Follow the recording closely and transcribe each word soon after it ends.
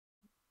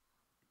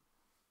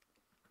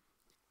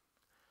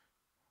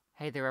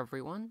Hey there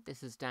everyone,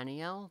 this is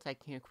Danielle,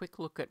 taking a quick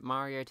look at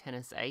Mario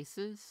Tennis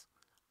Aces.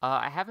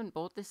 I haven't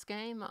bought this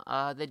game.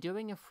 They're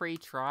doing a free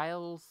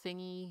trial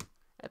thingy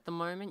at the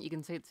moment. You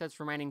can see it says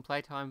remaining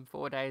playtime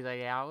 4 days,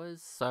 8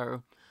 hours,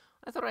 so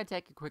I thought I'd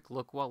take a quick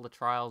look while the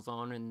trial's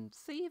on and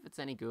see if it's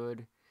any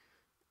good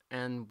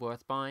and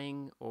worth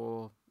buying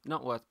or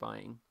not worth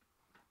buying.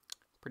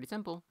 Pretty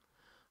simple.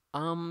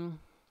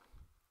 I'm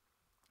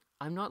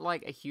not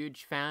like a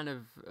huge fan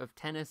of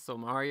tennis or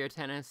Mario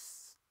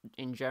Tennis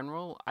in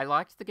general. I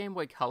liked the Game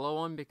Boy Color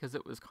one because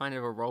it was kind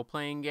of a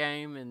role-playing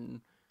game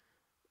and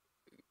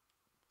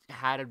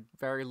had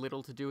very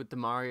little to do with the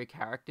Mario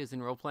characters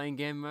in role-playing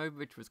game mode,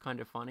 which was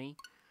kind of funny.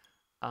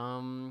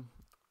 We'll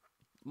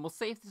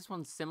see if this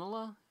one's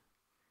similar.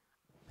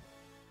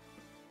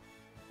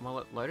 Well,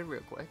 it loaded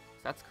real quick,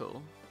 so that's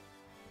cool.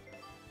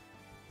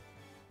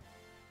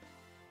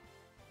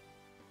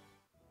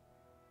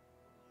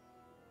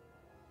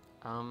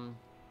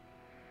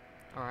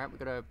 Alright, we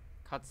got a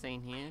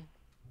cutscene here.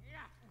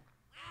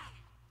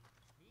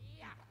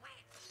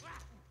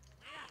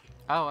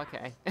 Oh,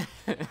 okay.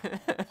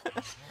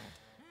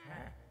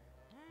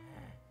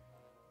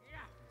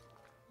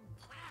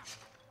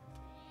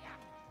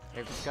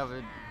 They've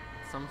discovered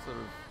some sort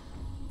of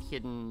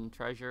hidden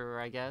treasure,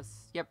 I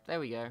guess. Yep, there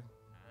we go.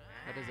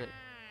 What is it?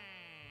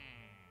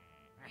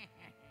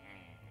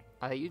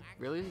 Are they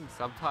really using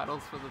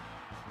subtitles for the...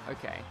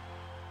 Okay.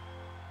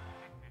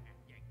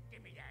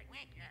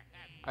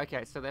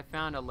 Okay, so they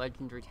found a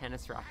legendary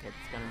tennis racket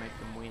that's gonna make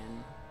them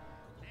win.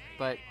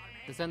 But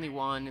there's only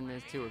one and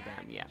there's two of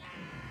them, yeah.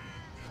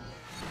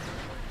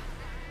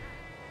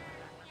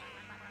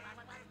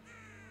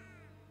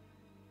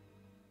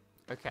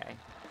 Okay,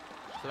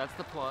 so that's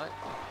the plot.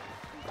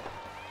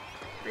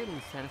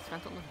 Greetings, tennis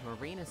fans on the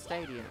Marina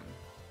Stadium.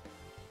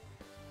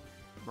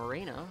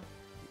 Marina?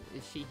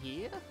 Is she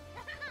here?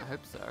 I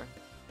hope so.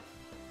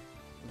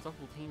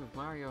 Ensemble team of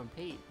Mario and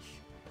Peach.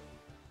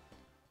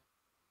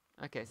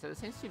 Okay, so there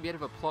seems to be a bit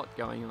of a plot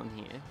going on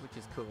here, which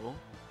is cool.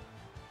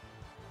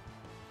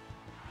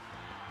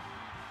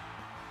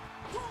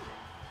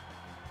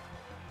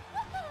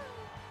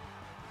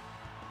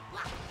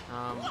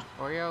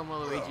 Oreo and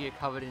Waluigi are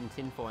covered in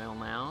tinfoil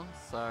now,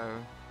 so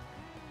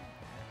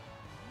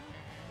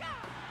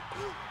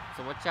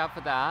watch out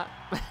for that.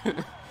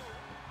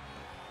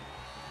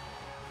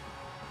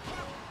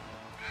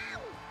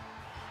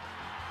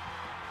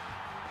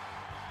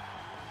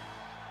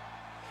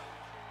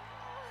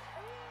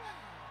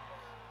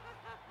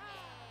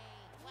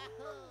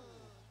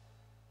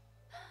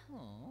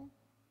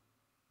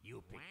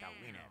 You picked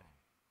a winner.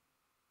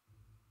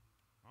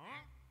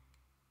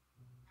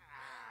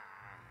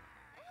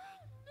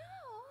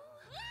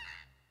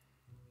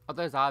 Oh,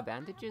 those are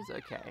bandages?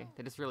 Okay,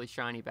 they're just really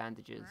shiny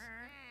bandages.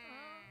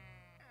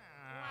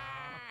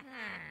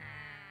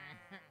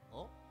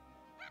 Oh,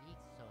 it's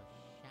so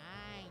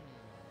shiny.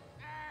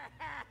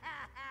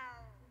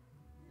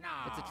 No.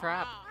 It's a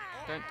trap.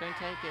 Don't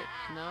take it.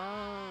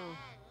 No.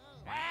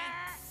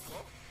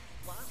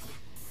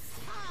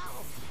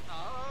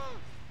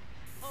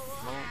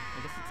 Well,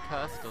 I guess it's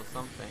cursed or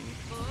something.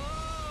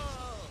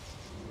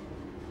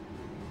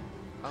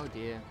 Oh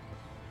dear.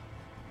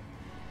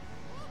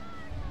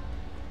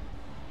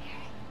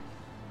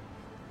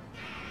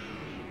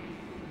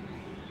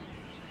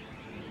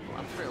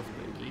 Well, that's real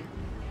spooky.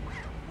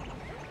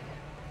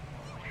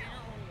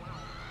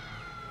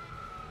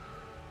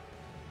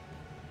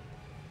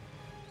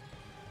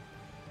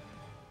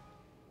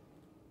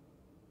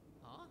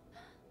 Huh?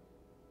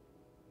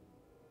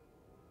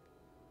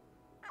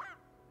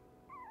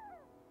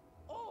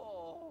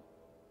 Oh.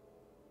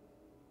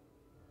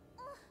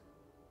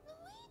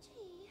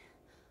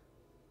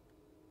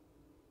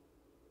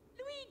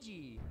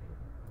 Luigi!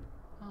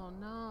 Oh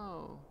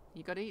no.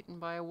 You got eaten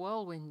by a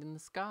whirlwind in the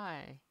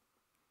sky.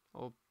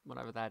 Or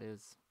whatever that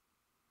is.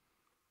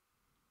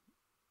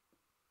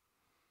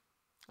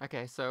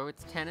 Okay, so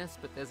it's tennis,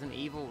 but there's an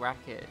evil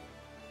racket.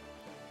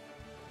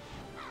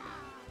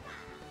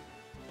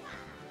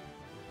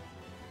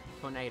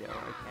 Tornado,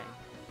 okay.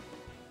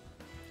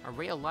 A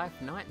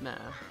real-life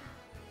nightmare.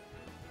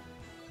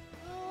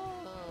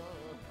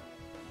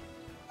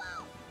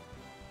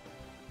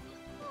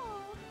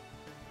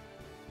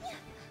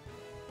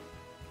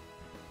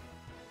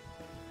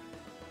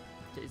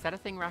 Is that a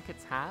thing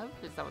rackets have?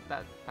 Is that what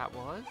that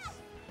was?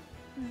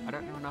 I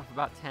don't know enough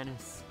about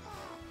tennis.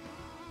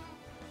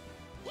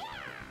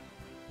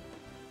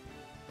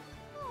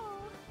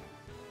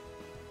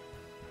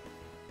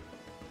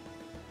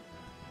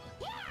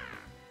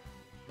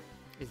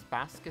 Is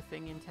Basque a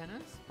thing in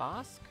tennis?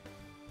 Basque?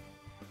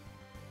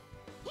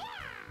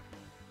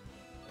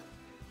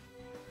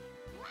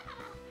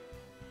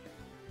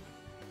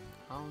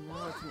 Oh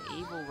no, it's an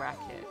evil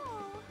racket.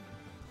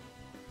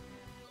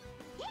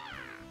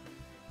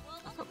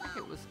 I thought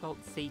racket was spelled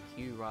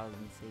CQ rather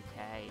than CK.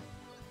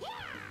 Yes.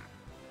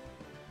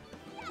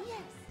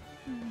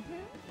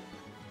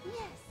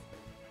 Yes.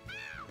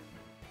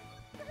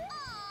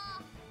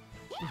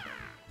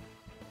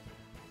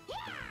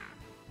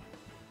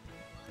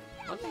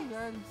 Let them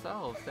go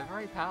themselves. They're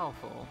very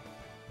powerful.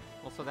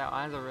 Also, their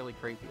eyes are really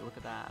creepy. Look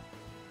at that.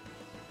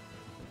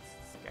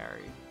 It's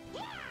scary.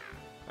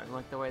 I don't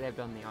like the way they've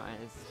done the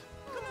eyes.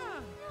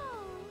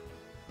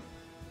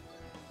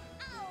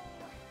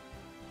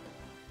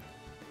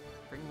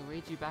 Bring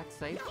Luigi back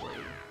safely.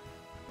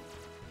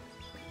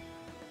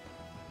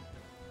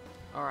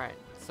 Alright,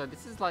 so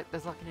this is like,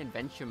 there's like an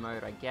adventure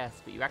mode, I guess,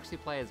 but you actually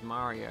play as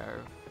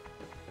Mario.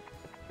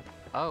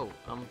 Oh,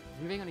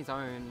 moving on his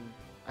own.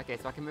 Okay,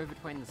 so I can move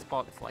between the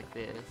spots like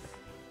this.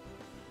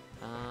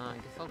 I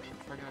guess I'll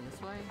try going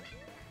this way.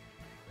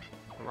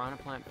 Piranha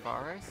Plant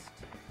Forest.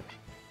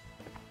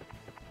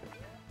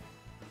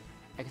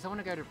 I guess I want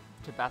to go to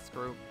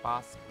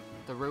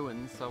the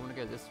ruins, so I want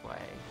to go this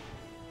way.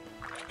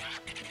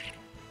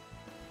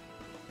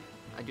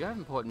 I do have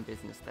important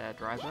business there,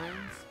 Dry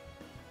Bones.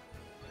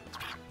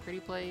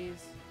 Pretty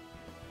please.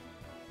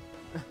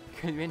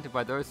 Invented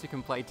by those who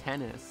can play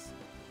tennis.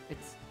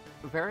 It's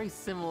very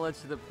similar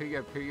to the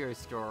Puyo Puyo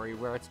story,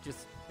 where it's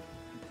just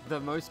the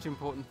most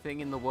important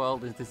thing in the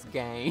world is this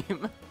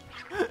game.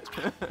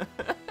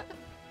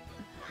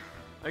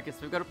 Okay, so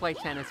we've got to play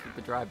tennis with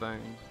the Dry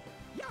Bone.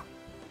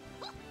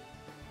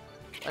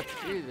 Let's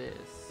do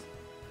this.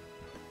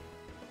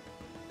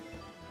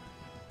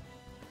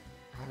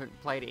 I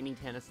haven't played any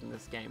tennis in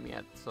this game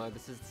yet, so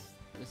this is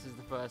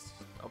the first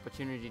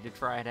opportunity to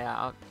try it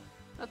out.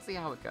 Let's see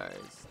how it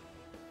goes.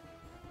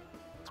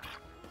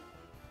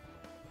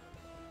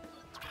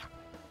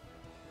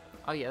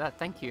 Oh yeah,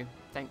 thank you.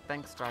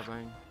 Thanks,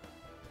 Drybone.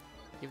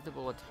 Give the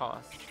ball a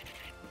toss.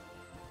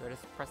 Do I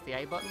just press the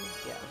A button?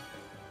 Yeah.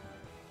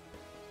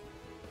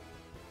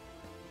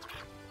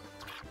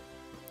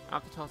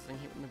 After tossing,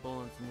 hit when the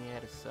ball is in the air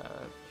to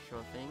serve.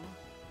 Sure thing.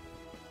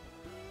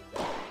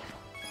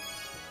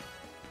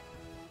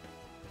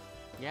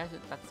 Yeah,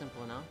 that's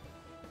simple enough.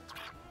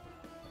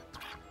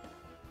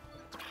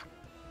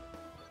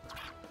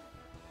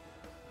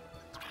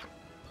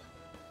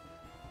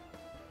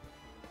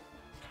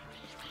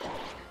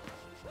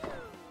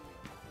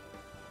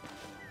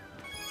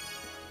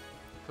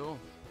 Cool.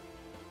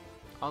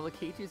 Oh,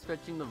 Lakiitu's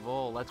fetching the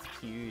ball. That's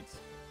cute.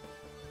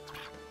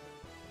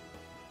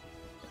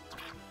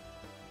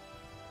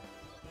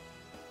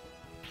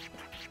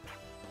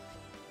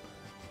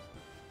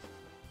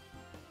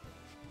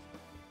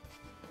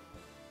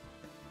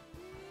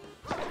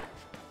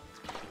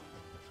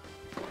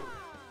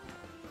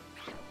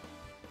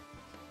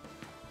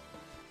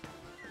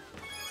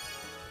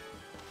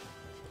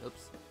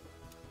 Oops.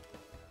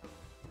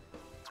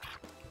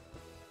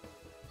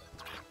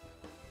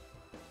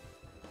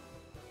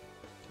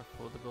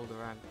 Before the build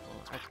arrived.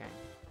 Okay.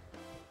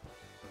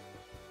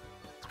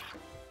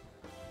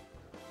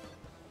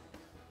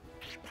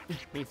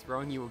 Me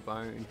throwing you a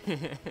bone. 15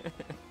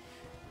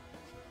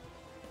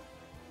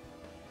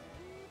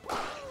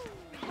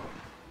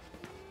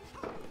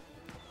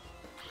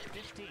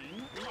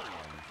 lions.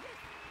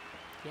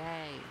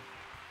 Yay!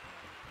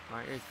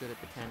 Mario's good at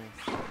the tennis.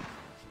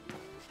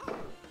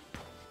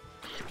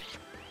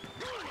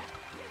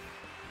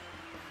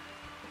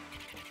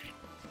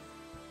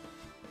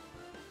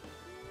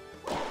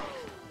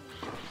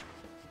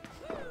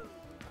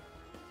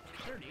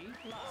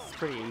 It's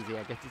pretty easy,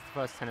 I guess it's the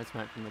first tennis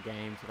match in the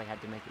game, so they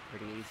had to make it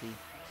pretty easy.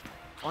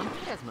 I wonder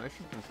if it has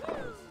motion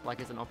controls,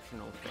 like as an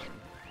optional thing.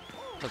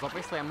 Because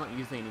obviously I'm not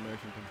using any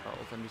motion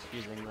controls, I'm just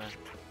using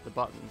the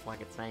buttons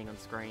like it's saying on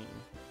screen.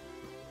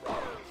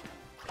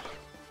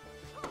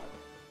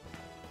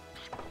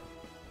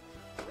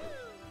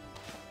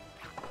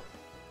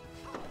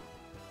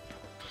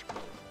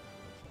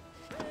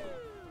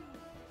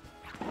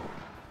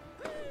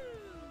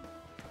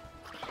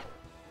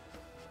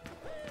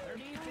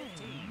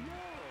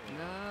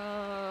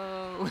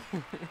 No!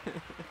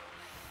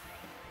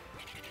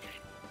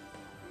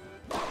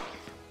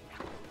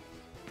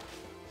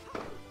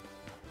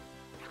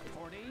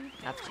 40.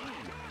 That's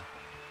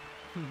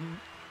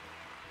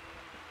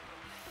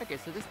okay,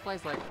 so this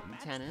plays like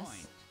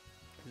tennis,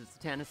 because it's a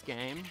tennis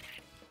game.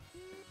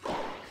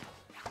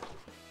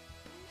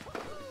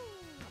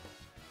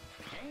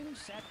 Game,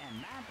 set,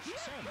 and match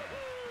server.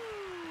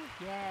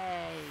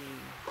 Yay!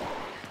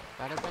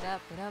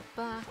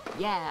 Ba-da-ba-da-ba-da-ba.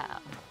 Yeah!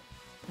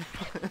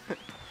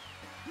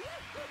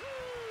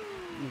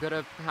 You got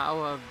a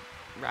power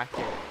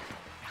racket.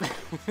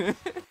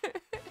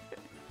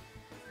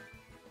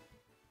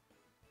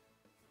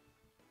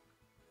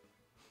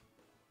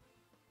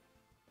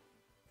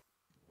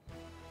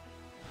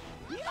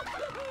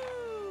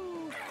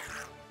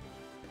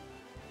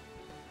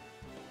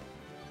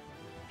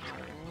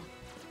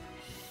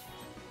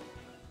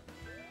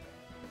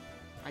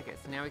 Okay,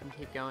 so now we can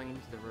keep going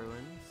into the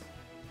ruins.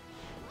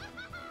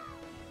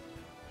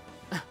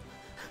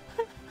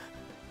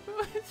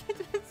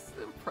 Just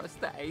press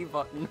the A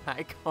button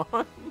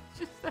icon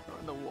just there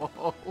on the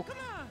wall.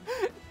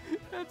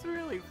 That's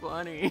really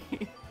funny.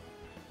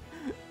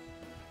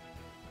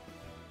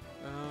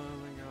 Oh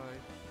my god.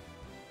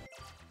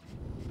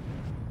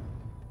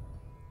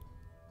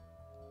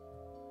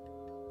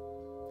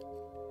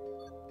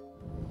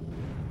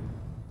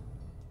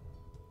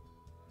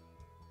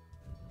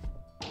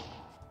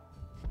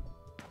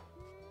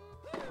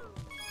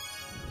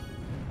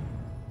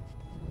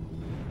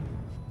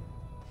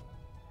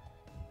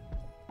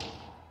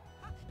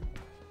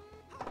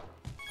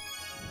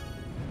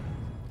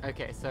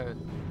 Okay, so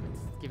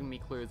it's giving me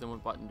clues on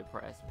what button to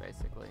press,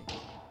 basically.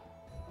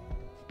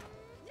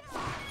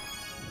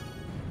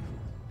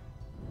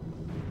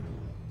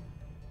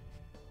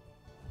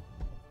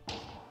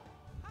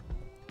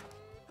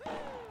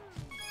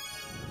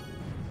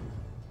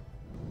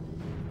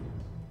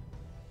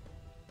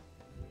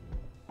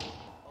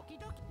 Okie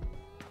dokie.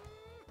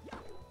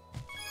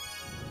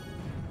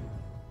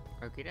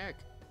 Okie doke.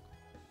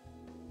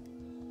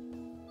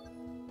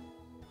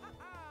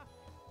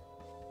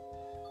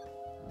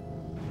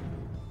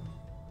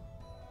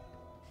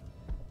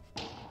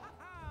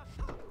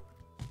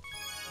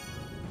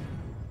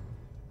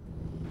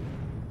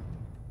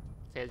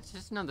 So yeah, it's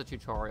just another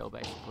tutorial,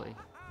 basically.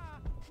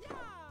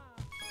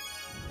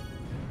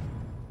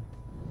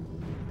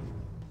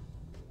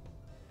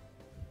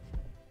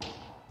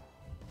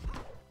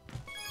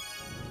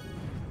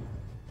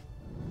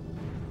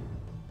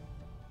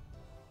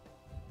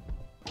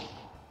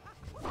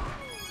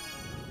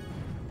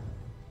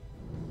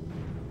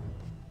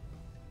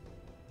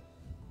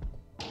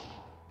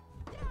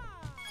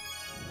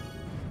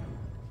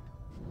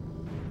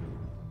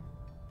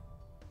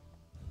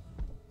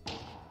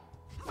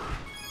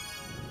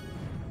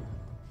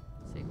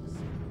 Six.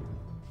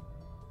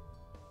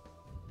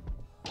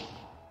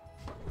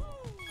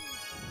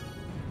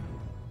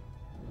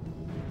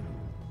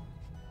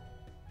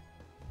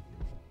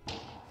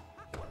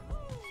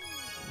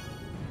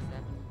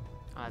 Seven.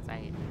 Oh, that's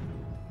 8.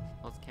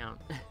 Let's count.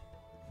 9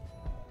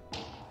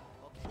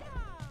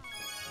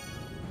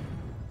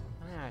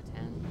 out of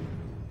 10.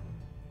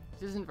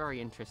 This isn't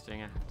very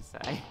interesting, I have to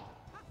say.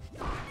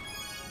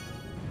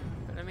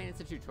 But I mean,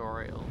 it's a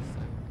tutorial,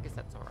 so I guess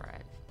that's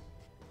alright.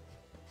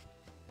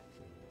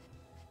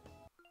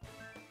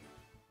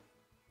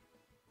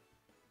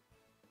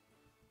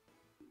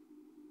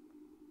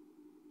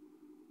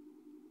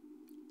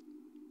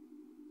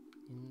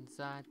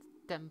 Inside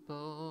the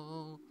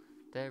temple,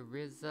 there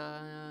is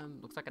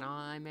looks like an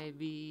eye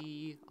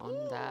maybe on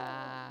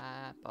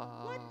that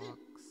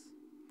box.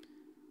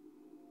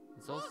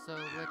 There's also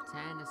a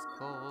tennis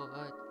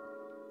court.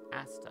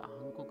 Asta,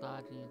 Uncle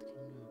Guardian of the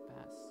Kingdom of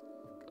Bask.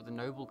 Of the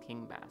Noble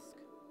King Bask.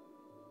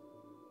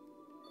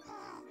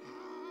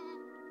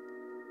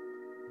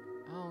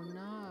 Oh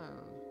no.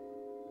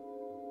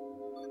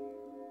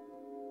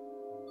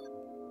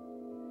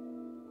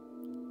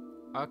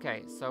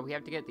 Okay, so we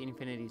have to get the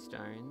Infinity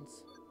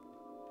Stones.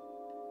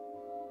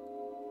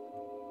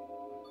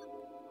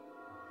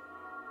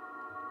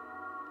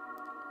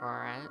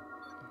 Alright.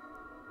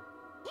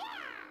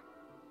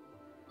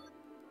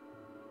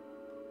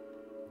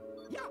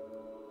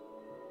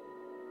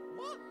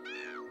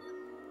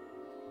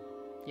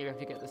 Yeah, we have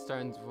to get the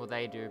stones before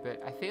they do,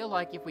 but I feel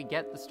like if we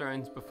get the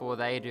stones before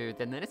they do,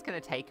 then they're just gonna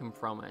take them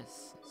from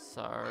us,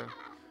 so...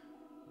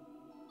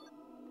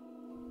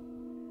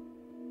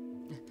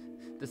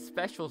 The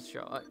special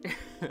shot.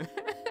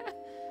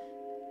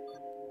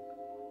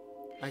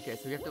 Okay,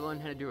 so we have to learn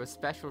how to do a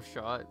special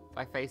shot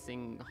by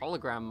facing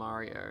hologram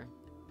Mario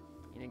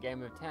in a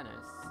game of tennis.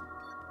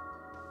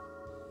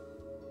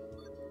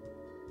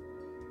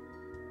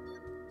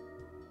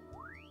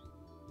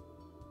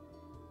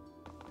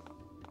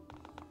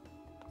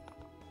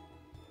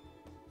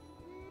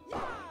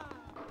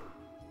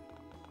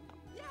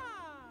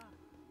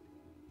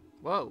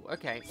 Whoa,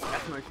 okay,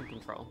 that's motion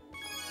control.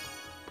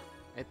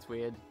 It's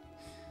weird.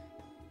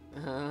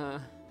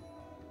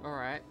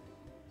 Alright.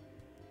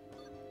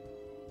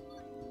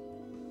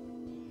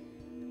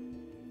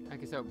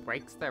 Okay, so it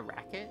breaks their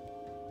racket,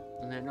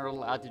 and they're not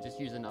allowed to just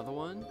use another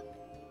one?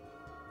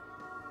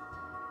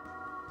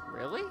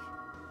 Really?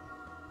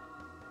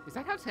 Is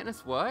that how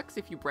tennis works?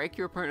 If you break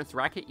your opponent's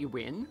racket, you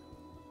win?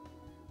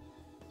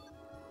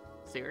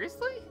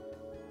 Seriously?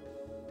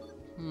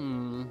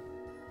 Hmm.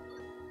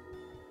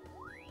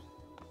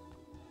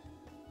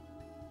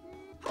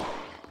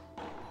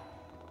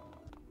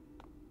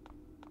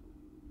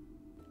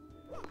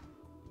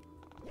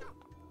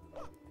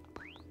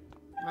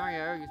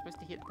 Mario, you're supposed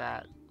to hit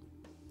that.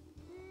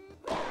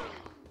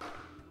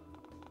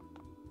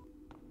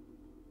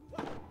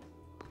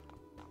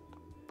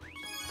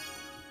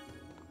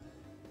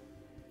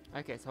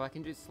 Okay, so I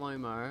can do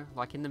slow-mo,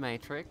 like in the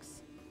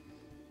Matrix.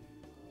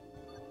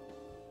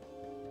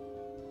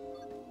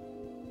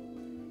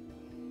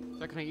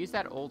 So can I use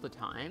that all the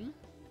time?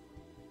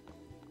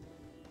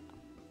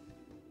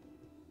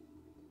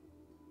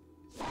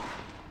 Oh,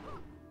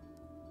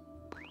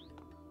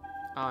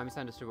 I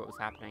misunderstood what was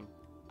happening.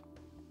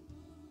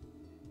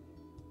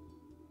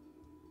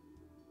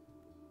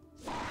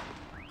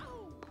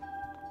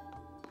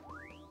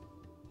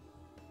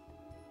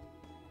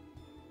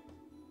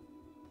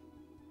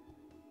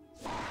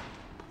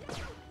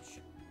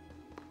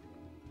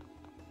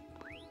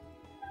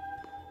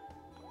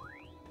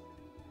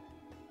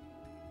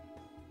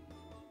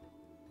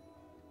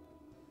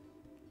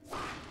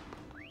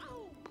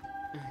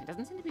 It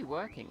doesn't seem to be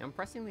working. I'm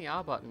pressing the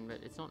R button, but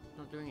it's not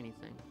doing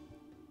anything.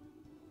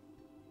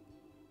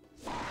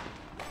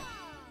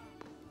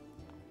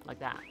 Like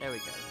that. There we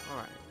go.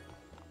 Alright.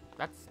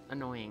 That's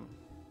annoying.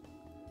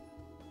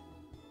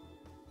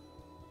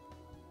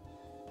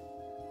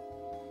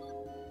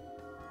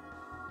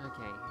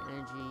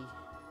 energy.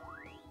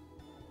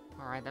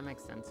 Alright, that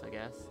makes sense, I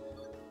guess.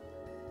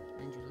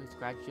 Energy release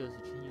gradually as you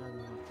continue on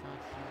the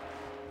charge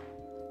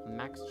shot.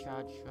 Max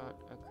charge shot.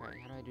 Okay,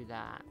 how do I do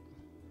that?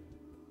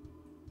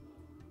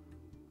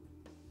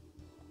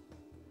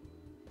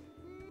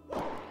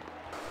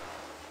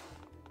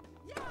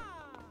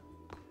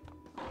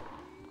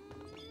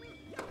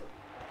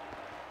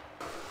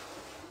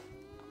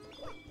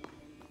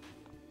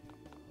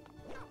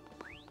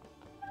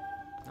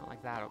 Not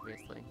like that,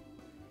 obviously.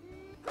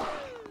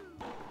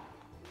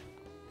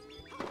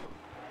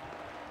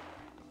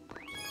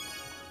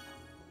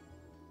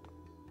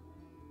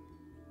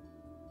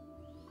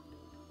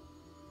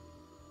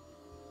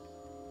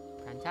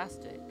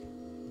 Fantastic.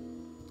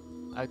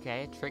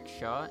 Okay, trick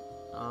shot.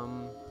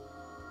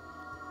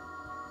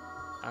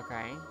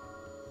 Okay.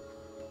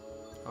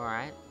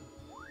 Alright.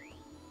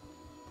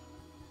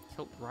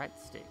 Tilt right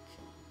stick.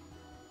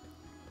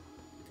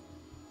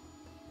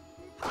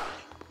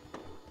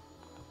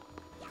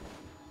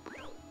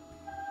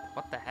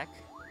 What the heck?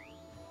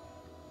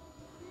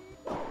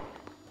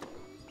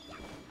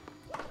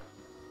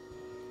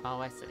 Oh,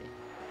 I see.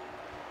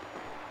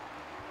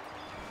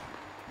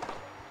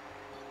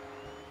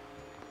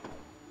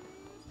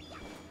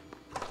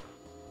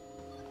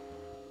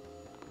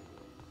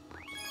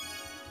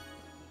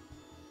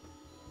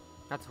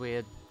 That's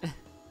weird. I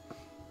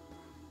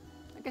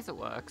guess it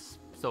works.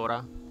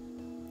 Sorta.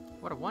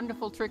 What a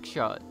wonderful trick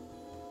shot.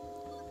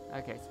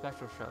 Okay,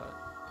 special shot.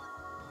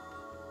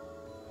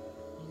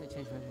 You can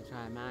change motion to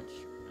try a match.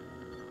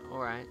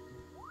 Alright.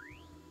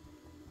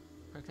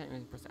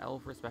 Press L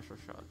for a special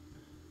shot.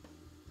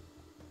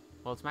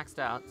 Well, it's maxed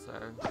out,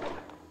 so...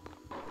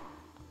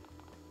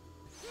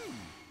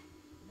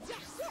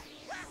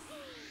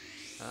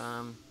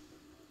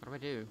 what do I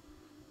do?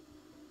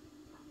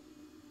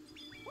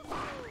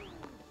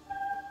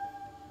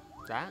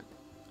 That?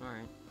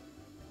 Alright.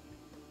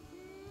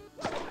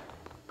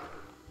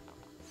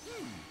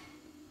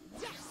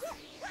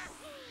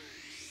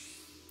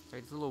 So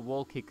it's a little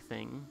wall kick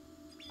thing.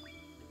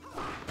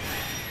 That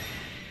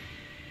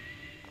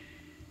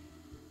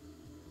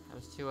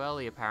was too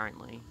early,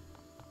 apparently.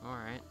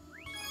 Alright.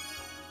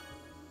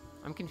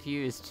 I'm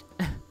confused.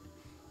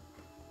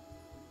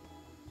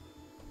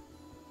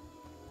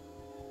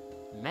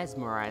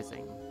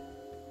 Mesmerizing.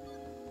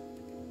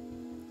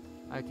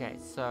 Okay,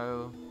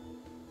 so...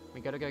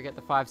 we gotta go get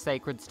the 5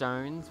 sacred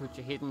stones, which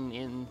are hidden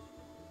in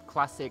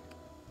classic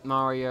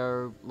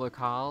Mario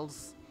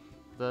locales.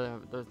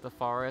 The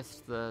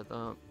forest,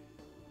 the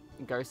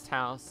ghost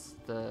house,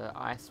 the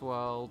ice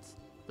world,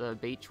 the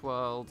beach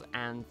world,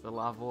 and the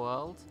lava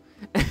world.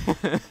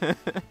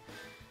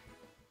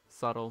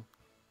 Subtle.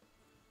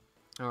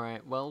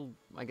 Alright, well,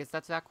 I guess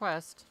that's our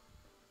quest.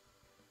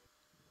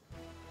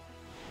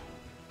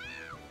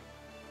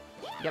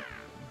 Yep.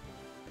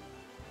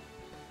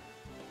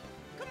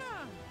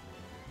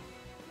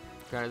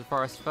 Go to the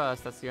forest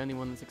first, that's the only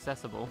one that's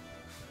accessible.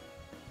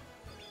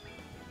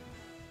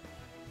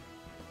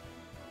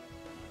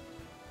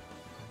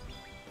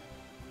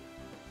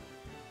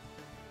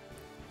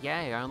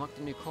 Yay, I unlocked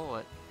a new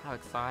court. How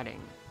exciting.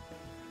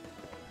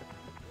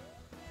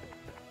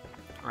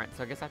 Alright,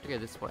 so I guess I have to go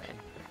this way.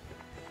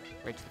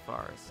 Reach the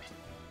forest. Do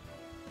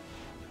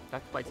I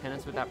have to play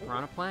tennis with that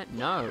piranha plant?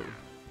 No!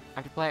 I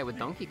have to play it with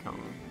Donkey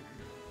Kong.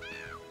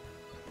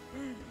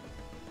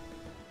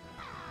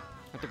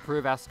 Have to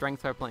prove our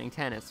strength by playing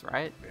tennis,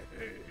 right?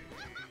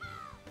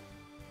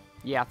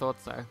 Yeah, I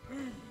thought so.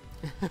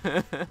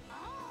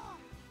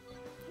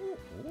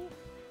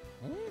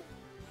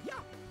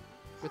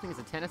 Good thing it's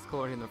a tennis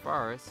court in the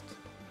forest.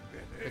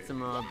 Get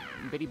some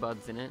bitty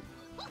buds in it.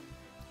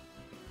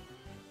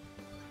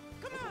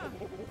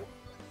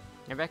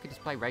 Maybe I could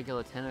just play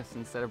regular tennis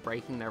instead of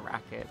breaking their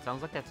racket.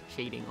 Sounds like that's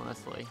cheating,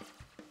 honestly.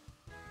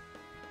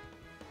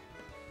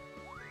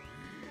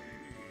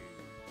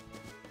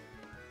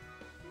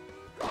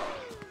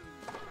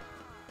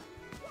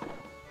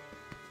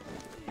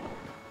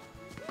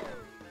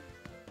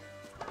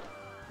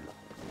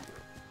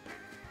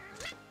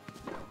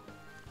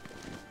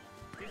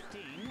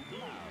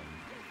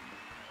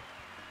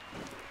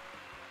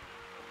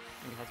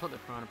 That's what the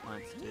piranha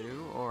plants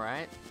do,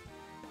 alright.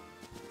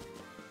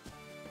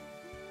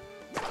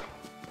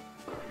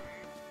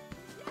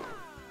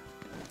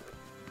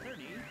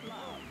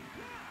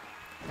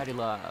 Petty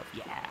love,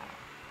 yeah.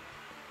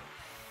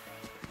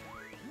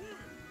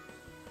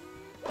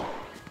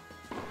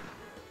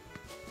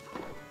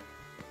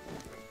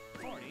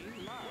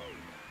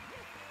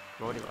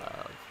 Forty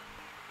love.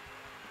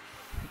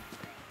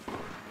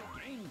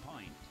 Game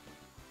point.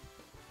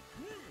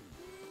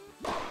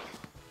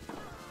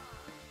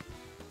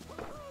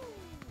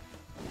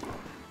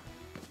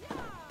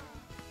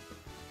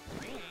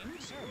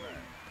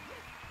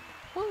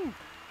 Woo!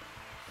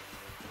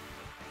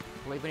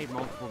 I believe we need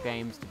multiple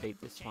games to beat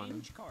this one.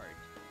 Change card.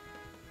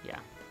 Yeah,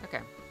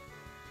 okay.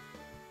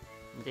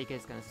 And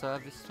DK's gonna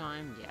serve this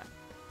time? Yeah.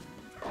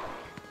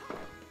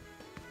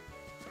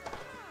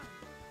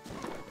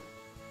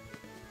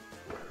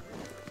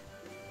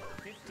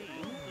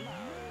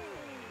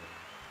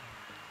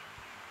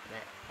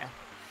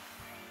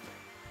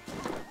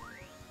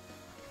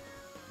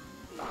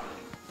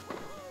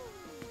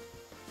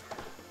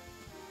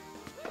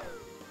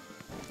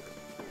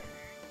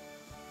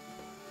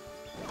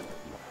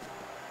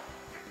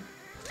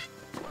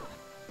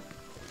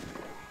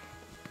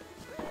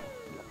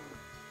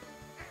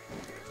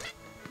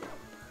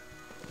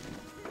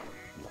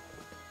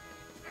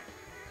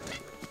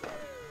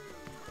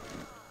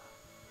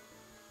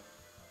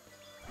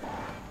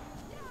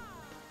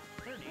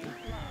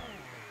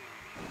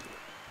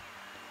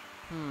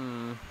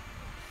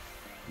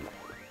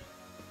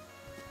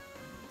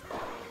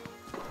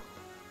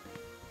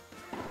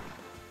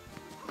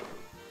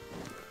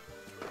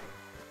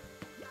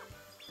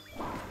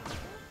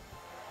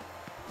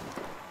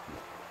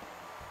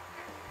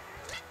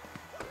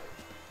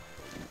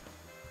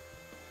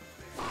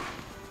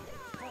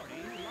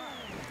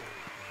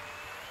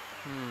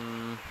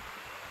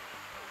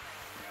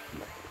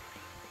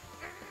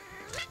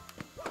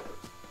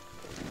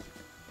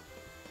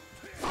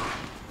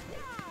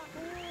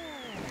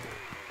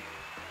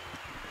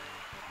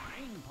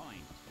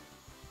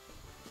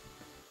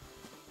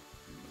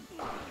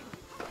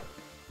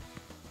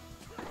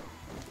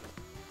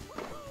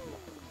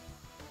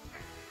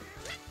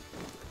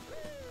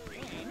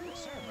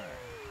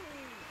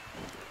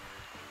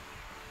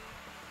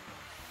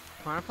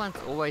 Piranha Plants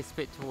always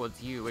spit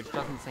towards you, which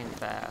doesn't seem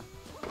fair.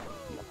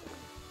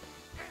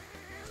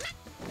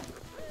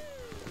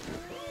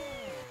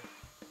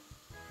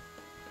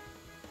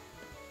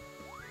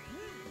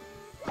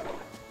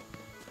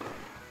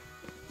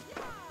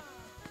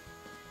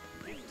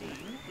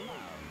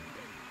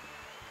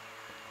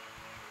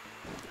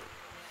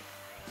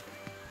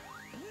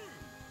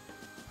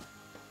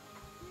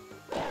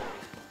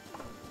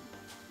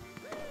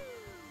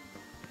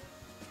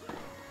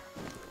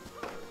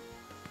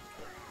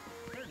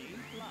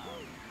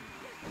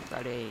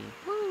 Buddy.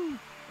 Woo!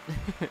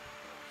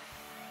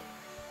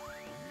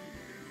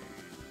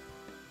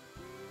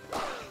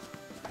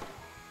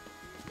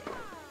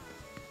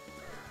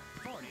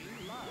 40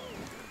 love.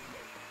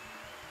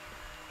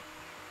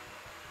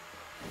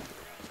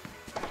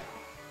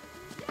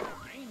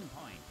 Gain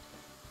point.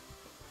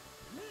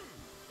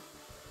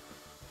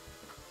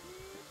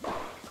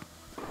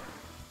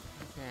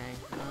 Okay,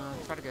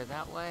 try to go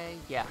that way.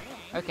 Yeah.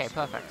 Okay,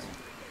 perfect.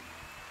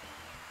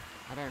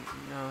 I don't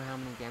know how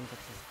many games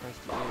that's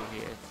supposed to do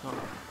here. It's not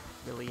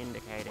really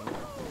indicating.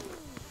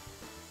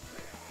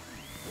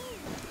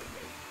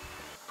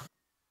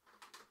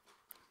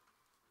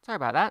 Sorry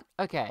about that.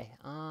 Okay,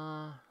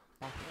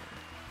 back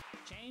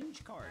in.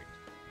 Change court.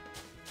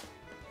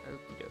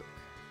 Okie doke.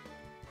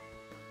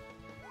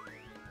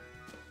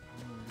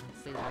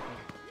 Let's see if I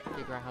can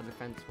figure out how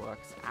defense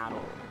works at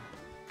all.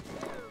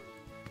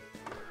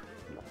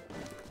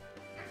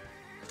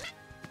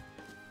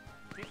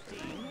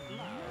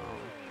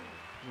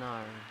 No,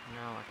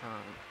 I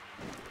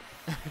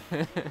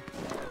can't.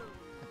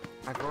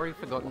 I've already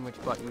forgotten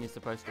which button you're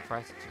supposed to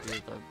press to do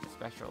the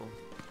special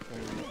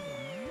thing.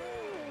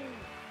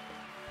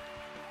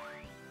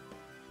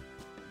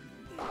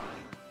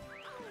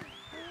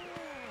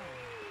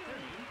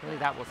 Really,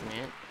 that wasn't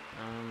it.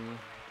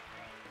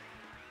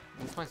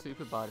 It's my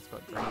super bar just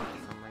got drained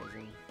for some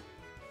reason.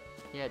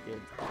 Yeah, it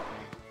did. Okay.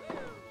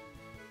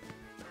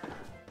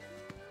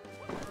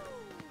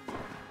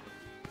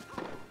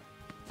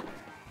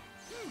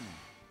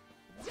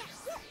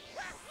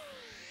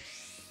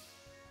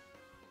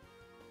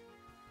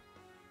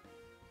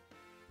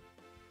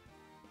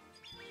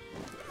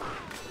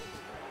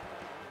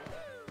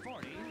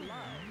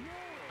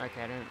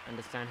 Okay, I don't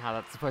understand how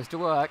that's supposed to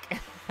work. Gain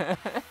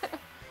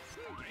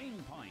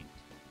point.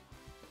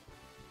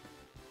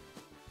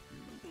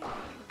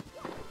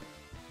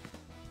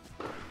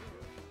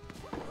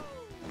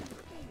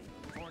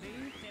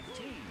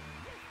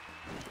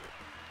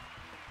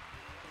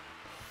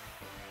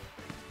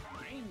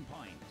 Gain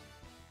point.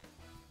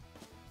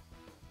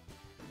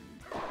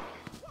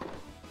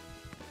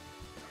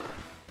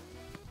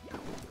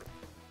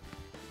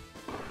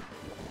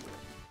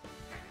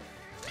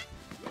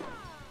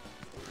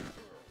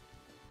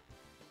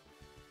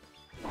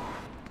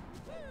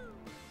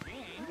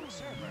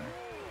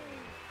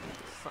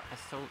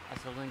 I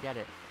still don't get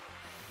it.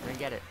 I don't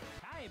get it.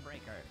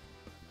 Tiebreaker.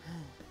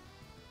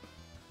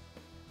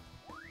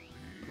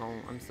 Well,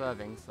 I'm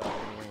serving, so I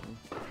win.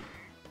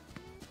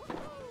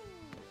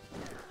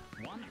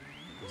 1-0.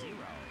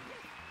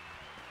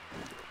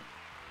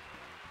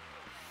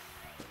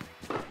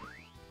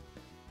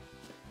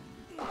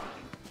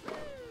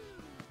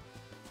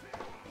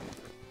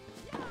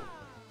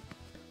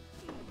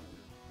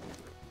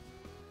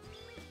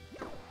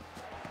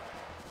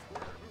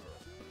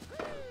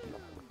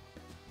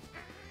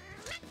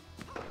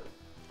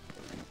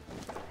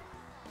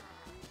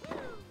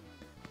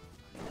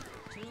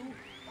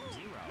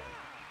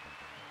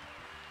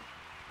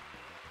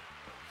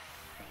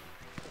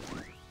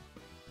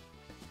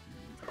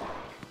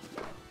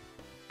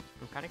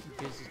 I'm kind of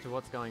confused as to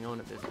what's going on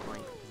at this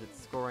point, because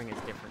it's scoring us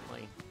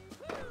differently.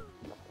 I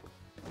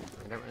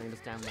don't really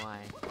understand why.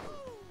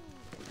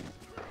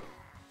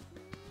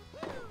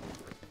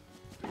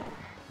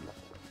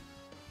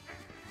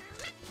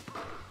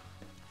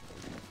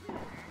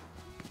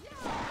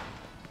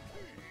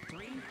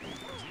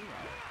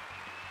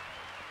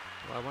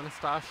 Well, I want a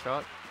star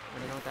shot. I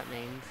don't know what that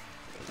means.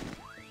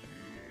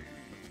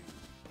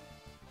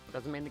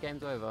 Doesn't mean the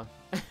game's over.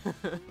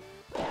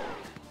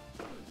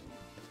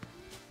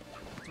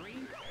 3-1.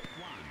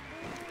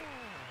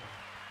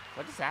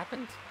 What just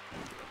happened?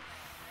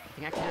 I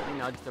think I accidentally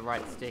nudged the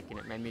right stick and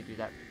it made me do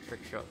that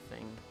trick shot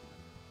thing.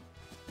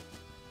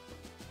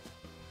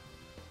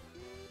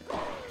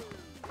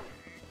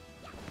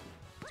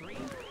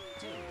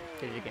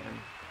 Did it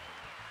again.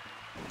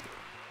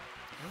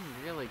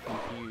 I'm really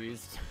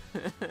confused.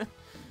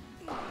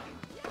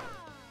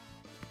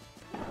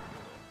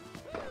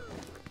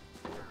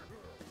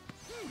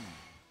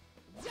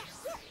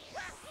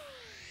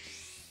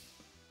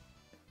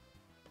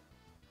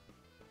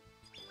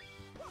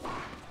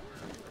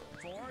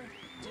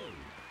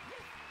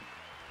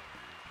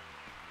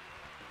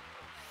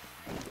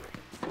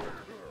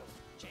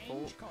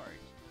 Change card.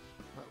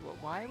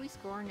 Why are we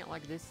scoring it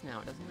like this now?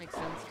 It doesn't make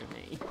sense to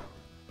me.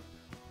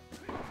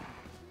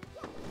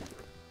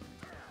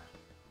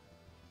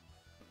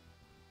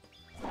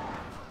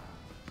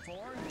 4-3.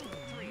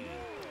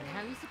 And how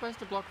are you supposed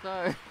to block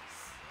those?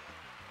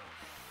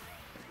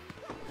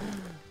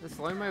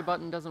 slow-mo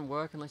button doesn't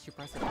work unless you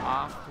press it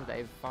after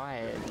they've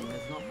fired, and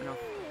there's not enough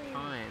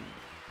time.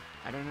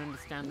 I don't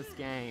understand this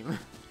game.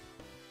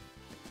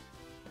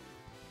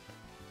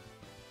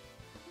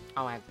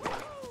 Oh, I have to.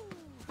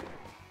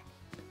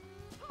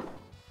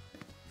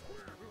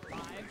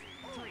 5-3.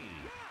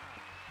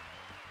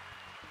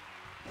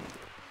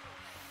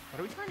 What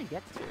are we trying to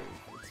get to?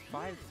 It's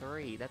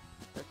 5-3. That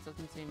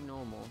doesn't seem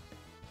normal.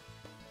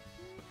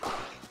 6-3.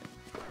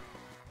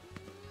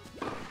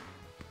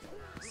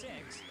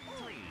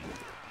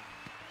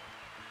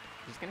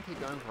 Just gonna keep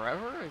going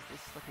forever? Or is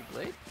this like a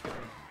glitch?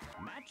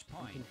 Match I'm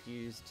point.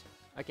 confused.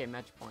 Okay,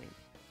 match point.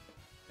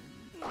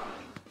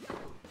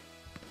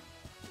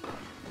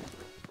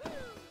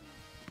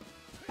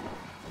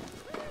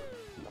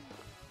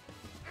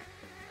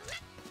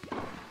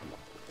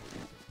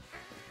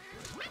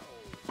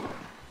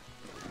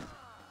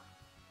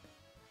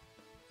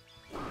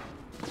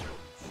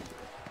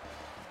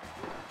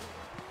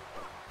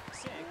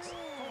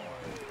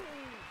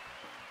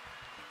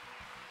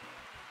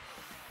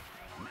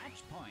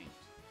 Match point.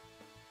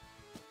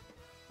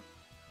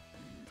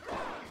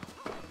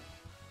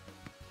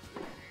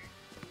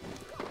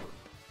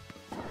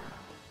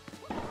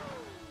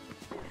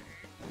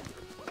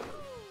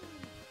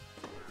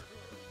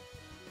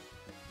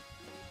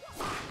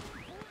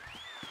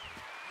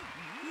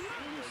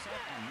 Set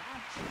and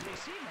match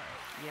receiver.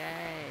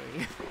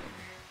 Yay!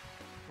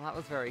 Well, that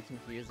was very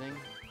confusing.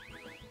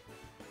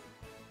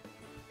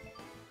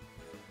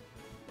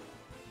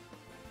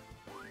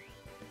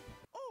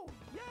 Oh,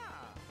 yeah.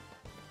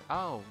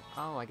 Oh,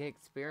 I get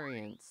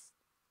experience.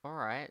 All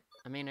right.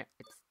 I mean, it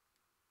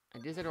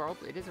is a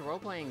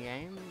role-playing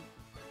game,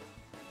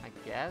 I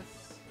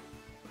guess.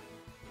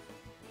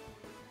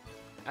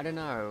 I don't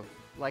know.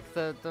 Like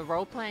the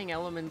role-playing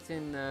elements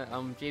in the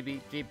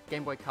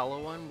Game Boy Color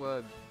one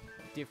were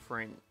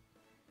different,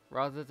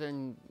 rather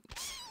than. I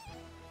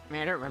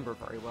mean, I don't remember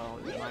very well.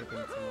 It might have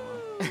been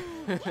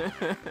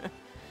similar.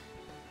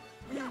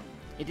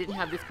 It didn't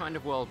have this kind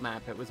of world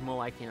map. It was more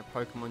like in a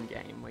Pokemon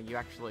game where you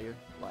actually,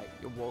 like,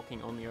 you're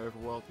walking on the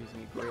overworld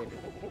using a grid.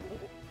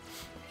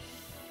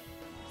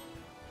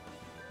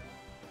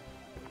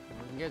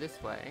 We can go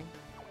this way.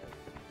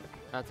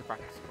 That's a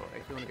practice score.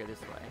 If you want to go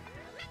this way.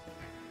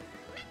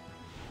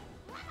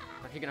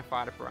 Like, you're gonna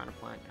fight a Piranha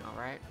Plant now,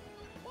 right?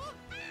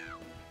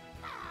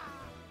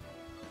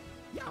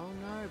 Oh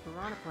no,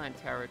 Piranha Plant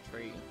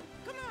territory.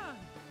 Come on!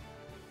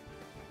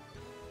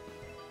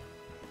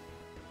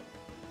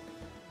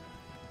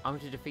 I'm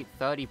to defeat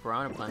 30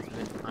 Piranha Plants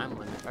within the time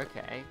limit.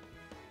 Okay.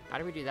 How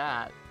do we do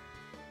that?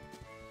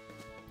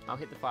 I'll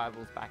hit the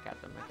fireballs back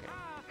at them, okay.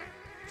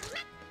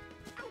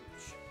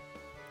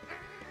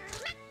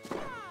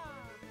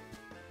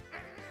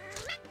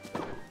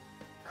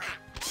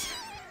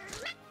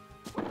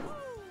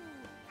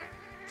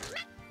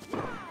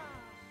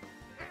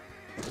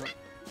 Not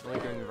really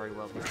doing very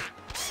well there.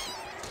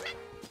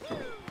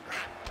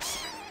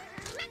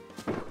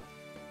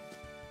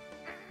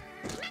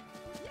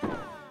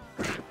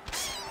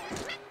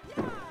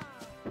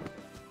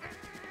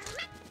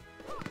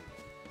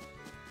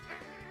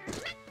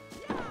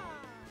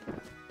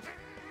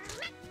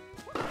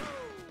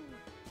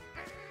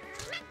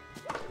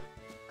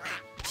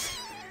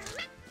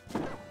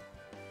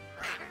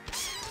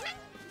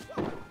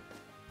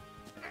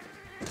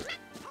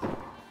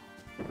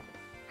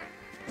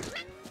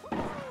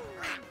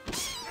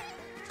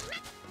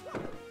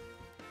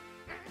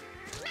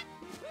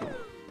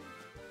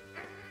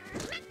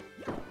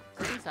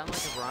 Doesn't sound like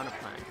a Piranha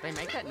Plant. Do they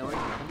make that noise in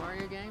other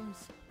Mario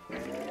games?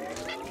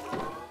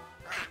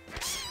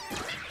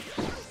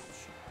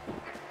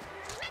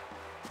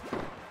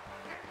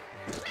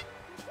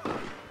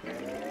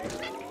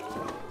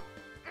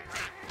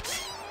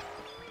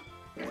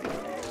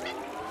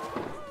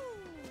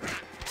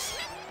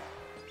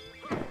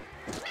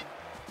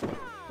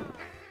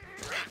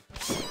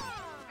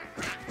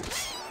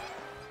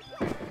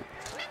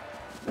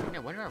 Yeah,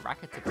 when are our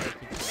rackets are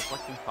breaking?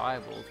 Reflecting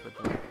fireballs with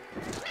them.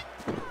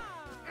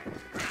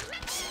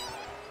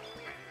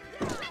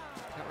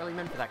 Not really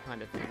meant for that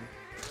kind of thing.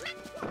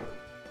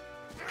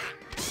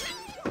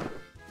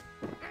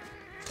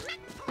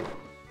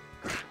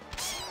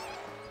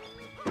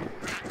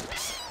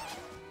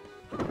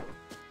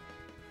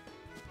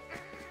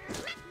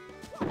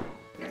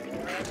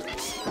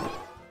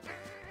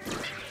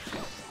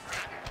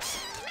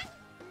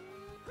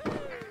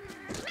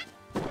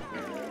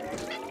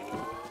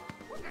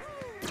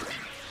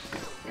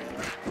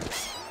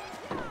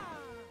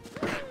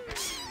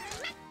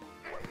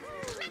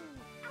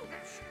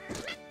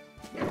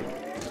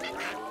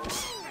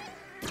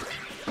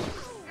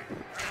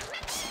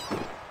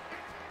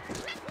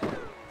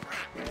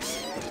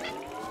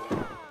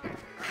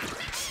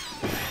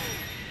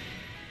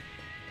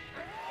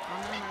 Oh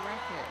no, my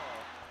racket!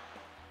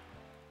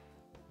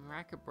 My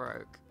racket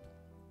broke.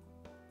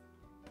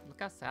 Look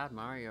how sad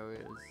Mario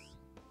is.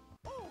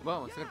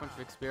 Whoa, it's got a bunch of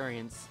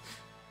experience.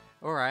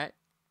 Alright.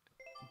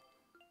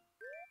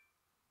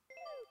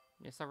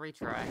 Yes, I'll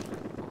retry.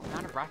 I'm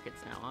out of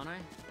rackets now, aren't I?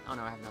 Oh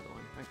no, I have another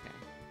one. Okay.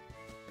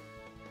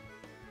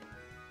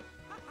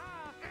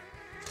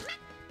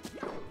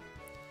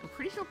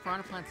 pretty sure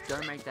piranha plants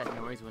don't make that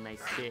noise when they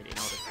spit in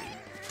Odyssey.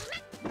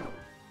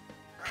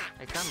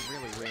 They sound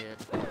really weird.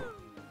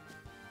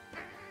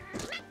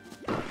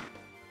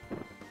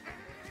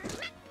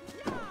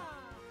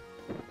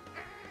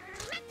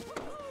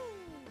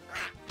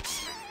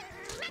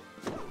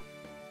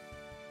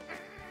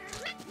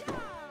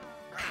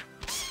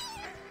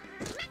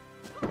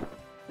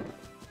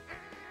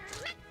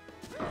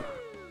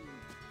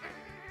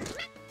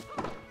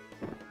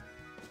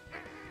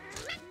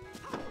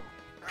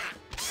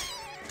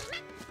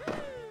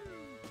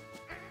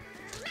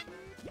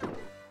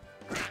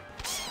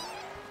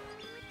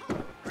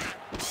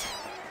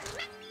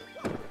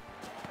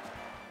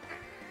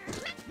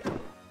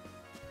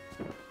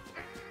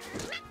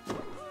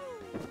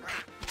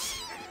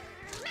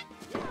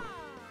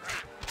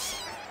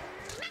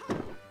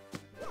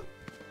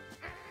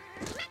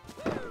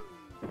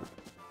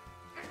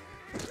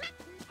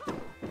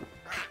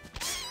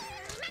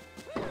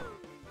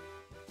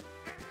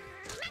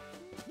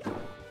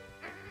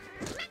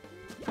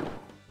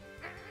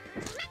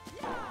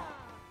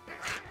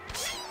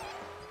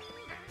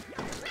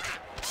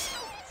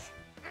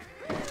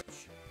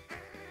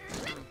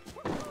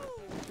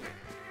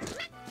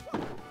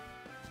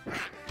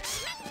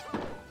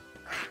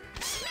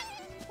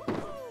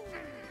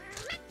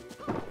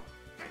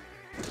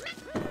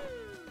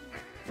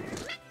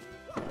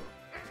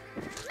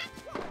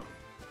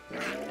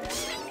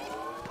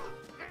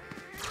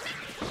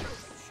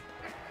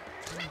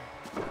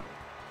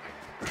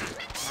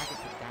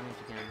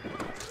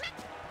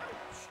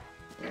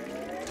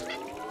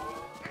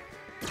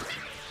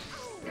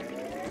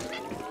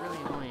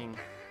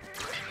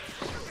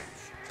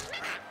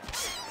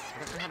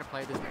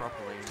 Play this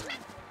properly.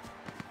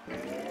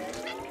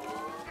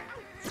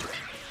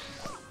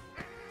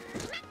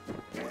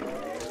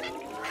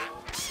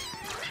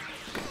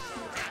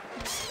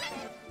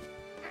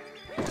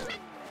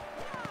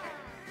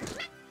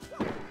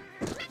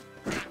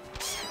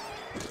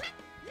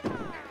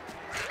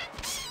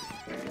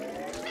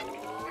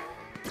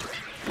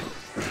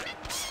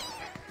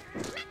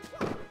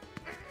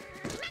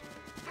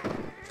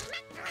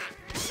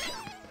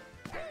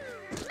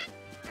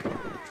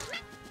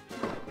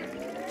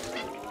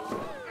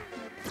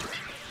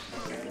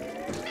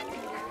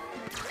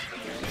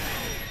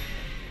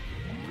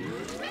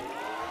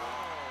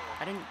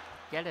 I didn't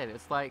get it.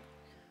 It's like,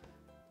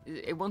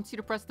 it wants you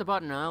to press the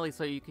button early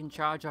so you can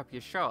charge up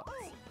your shots.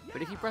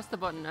 But if you press the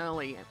button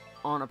early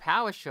on a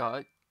power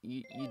shot,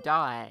 you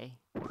die.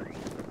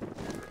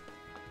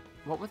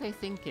 What were they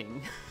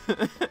thinking?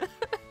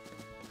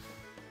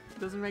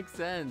 Doesn't make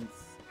sense.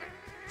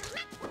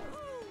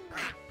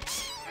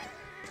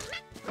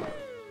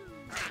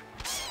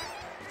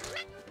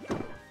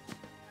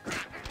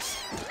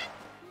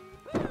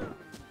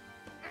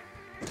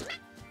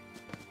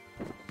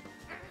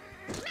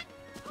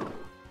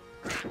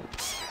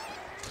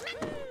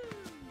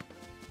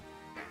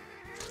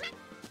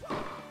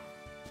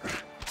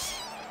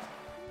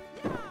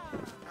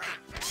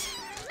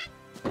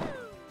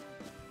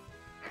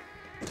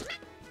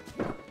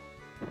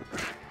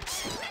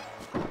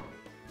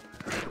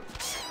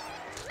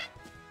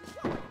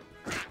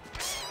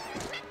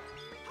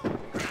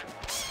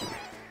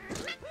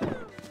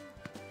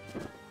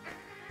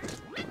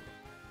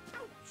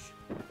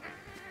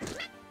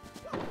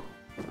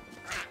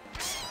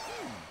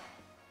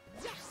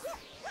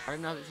 I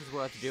don't know if this is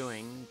worth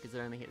doing, because it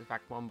only hits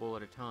back one ball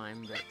at a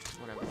time, but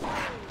whatever.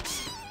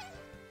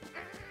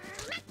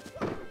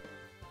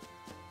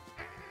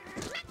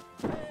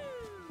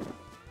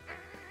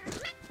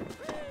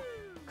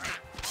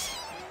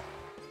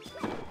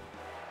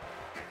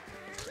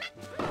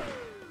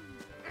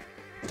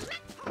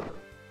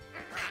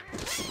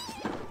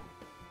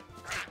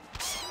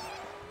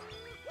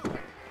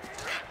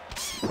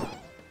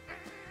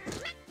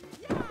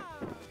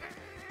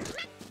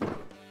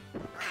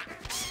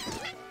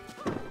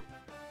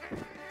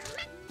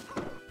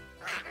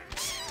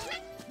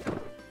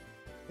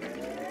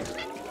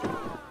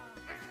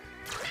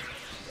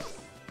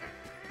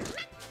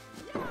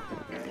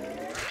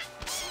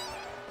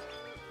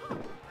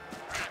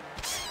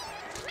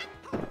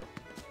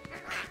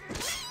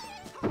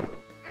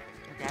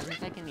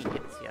 Taken any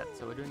hits yet,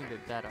 so we're doing a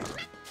bit better. I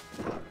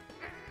don't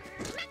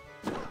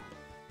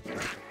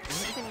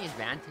think there's any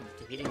advantage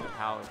to hitting the more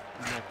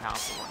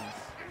powerful ones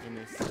in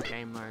this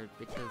game mode,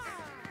 because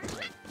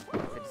like,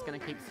 they're just gonna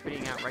keep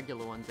spitting out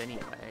regular ones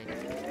anyway. You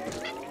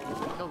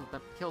can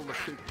kill the piranha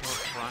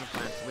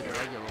plants with the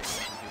regular ones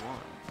if you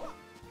want.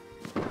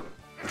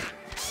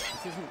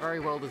 This isn't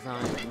very well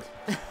designed.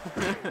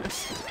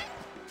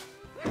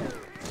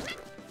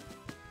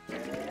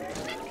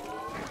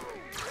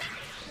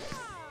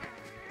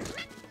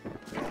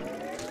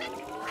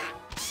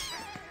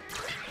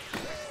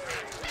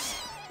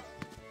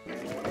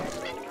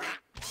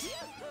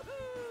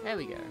 There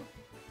we go.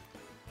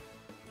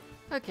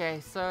 Okay,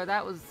 so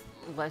that was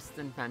less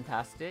than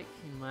fantastic,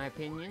 in my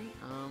opinion.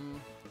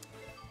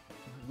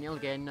 Nearly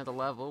get another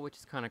level, which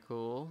is kind of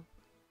cool.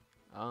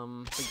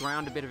 the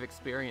ground a bit of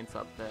experience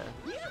up there.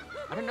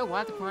 I don't know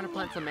why the piranha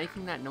plants are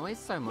making that noise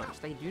so much.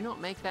 They do not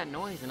make that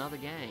noise in other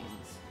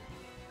games.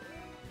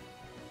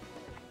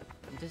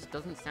 It just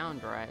doesn't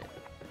sound right.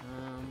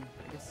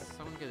 I guess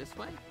someone go this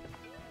way?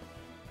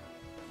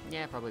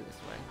 Yeah, probably this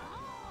way.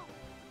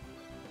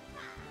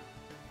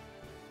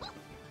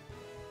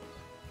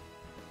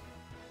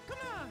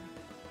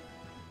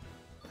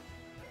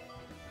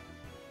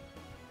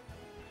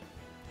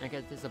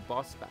 Okay, there's a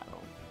boss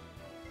battle.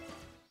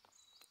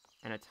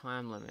 And a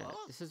time limit.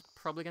 This is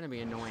probably going to be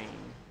annoying.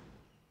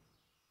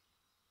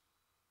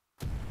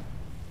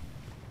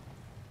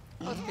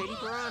 Oh, it's Petey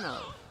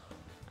Piranha!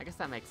 I guess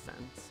that makes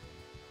sense.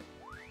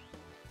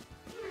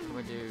 I'm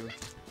gonna do...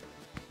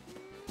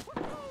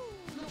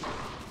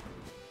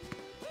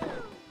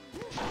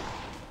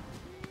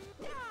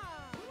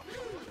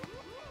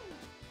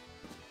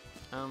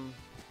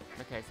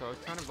 Okay, so I was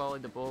trying to volley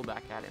the ball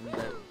back at him,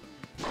 but...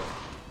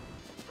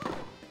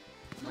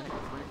 When it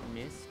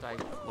missed, I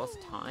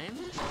lost time?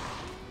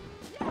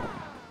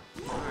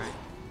 Alright.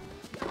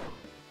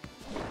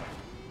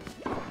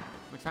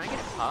 We're trying to get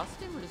it past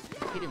him, or just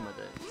hit him with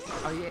it?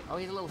 Oh, yeah, oh,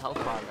 he's a little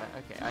health bar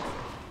there. Okay, I see.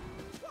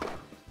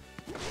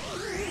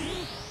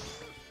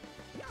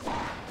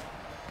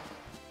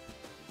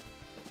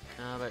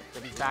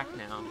 But he's back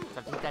now. So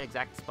I have to hit that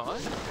exact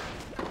spot?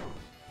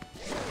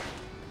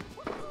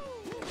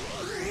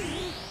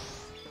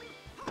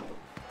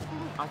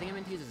 I think I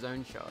meant to use a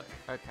zone shot.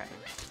 Okay.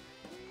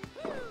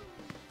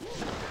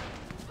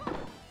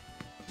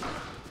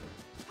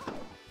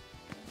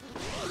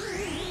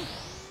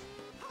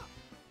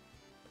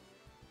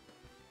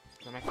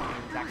 Then I can do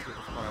exactly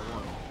the spot I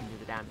want and do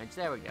the damage.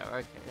 There we go.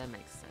 Okay, that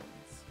makes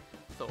sense.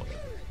 Sort of.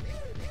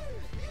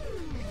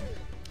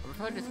 I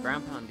prefer to just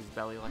ground pound his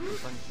belly like in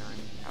Sunshine.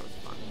 That was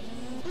fun.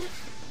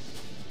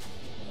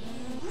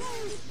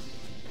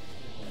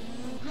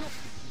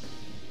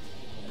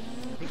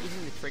 I think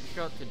using the trick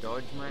shot to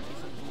dodge might be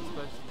something you're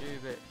supposed to do,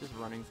 but just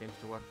running seems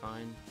to work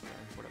fine, so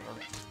whatever.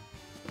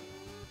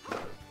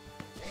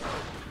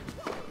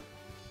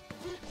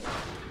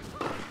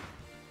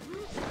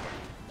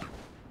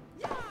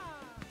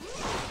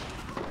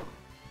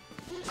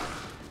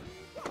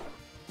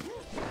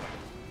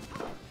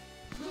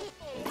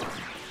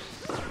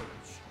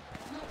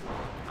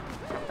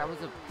 That was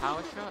a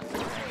power shot? Okay.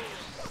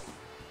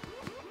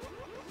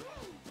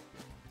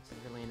 This is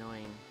really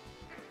annoying.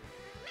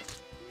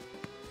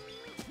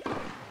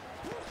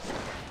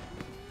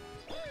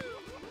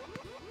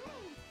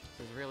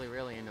 This is really,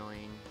 really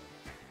annoying.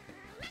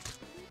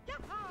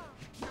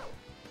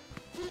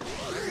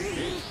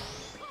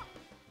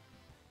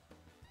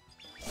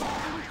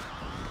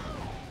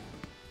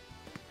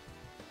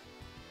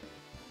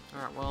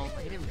 Alright, well,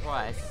 I hit him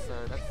twice,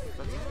 so that's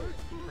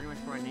pretty much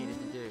what I needed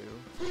to do.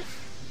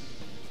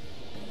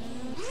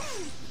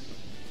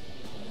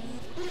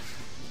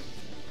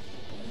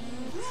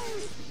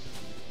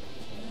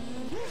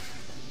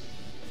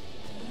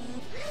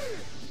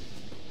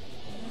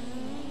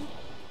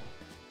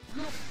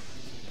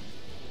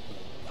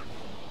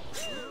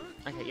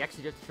 Okay, you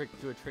actually just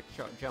do a trick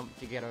shot jump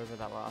to get over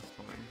that last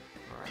one.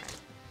 Alright.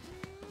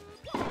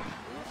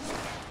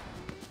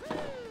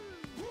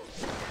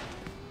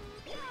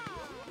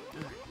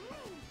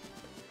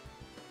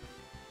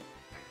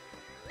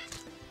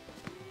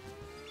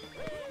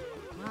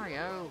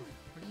 Mario,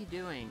 what are you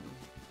doing?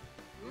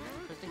 You're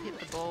supposed to hit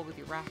the ball with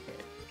your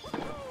racket.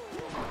 That's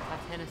how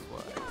tennis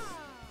works.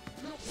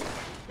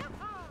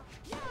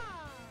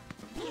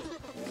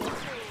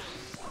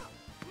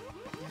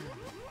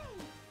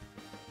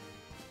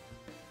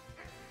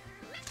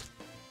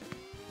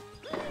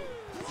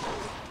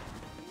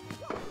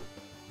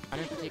 I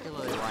don't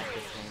particularly like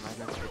this game, I don't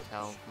know if you could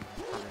tell from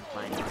how I'm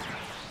playing it.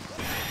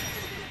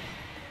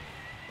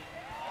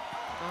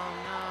 Oh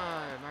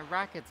no, my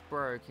racket's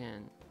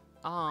broken.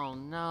 Oh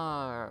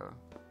no.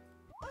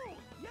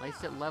 At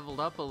least it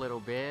leveled up a little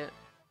bit.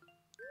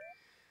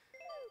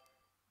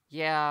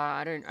 Yeah,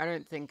 I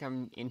don't think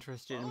I'm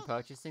interested in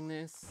purchasing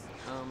this.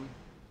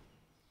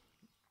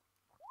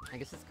 I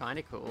guess it's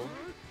kinda cool.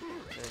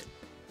 But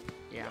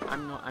yeah,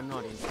 I'm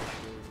not interested.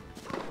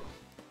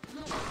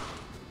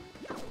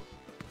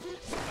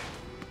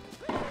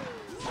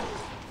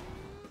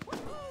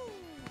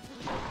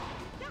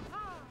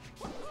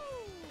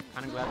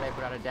 Kinda glad they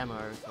put out a demo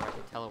so I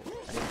could tell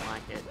I didn't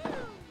like it.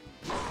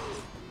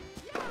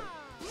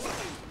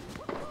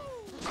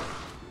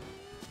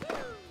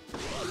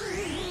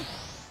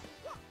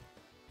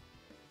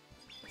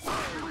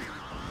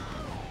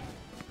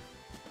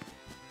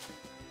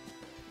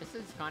 This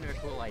is kind of a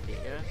cool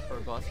idea for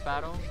a boss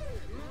battle.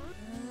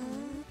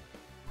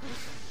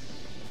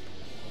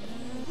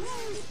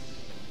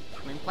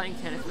 I mean, playing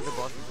tennis with a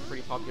boss is a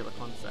pretty popular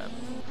concept.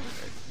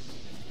 But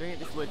doing it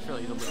this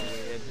literally is a little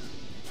weird.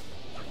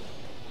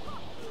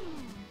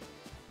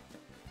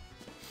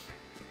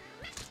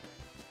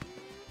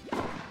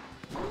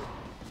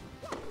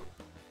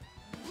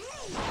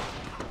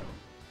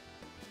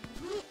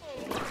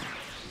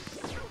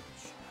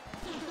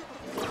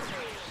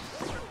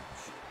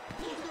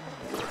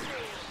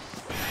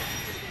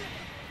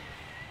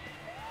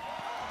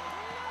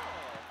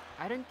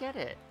 don't get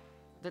it.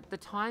 The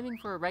timing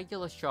for a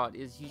regular shot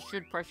is you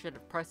should press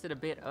it a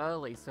bit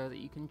early so that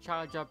you can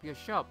charge up your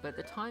shot, but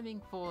the timing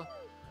for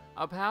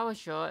a power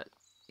shot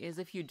is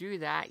if you do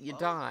that, you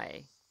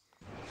die.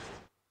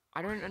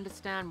 I don't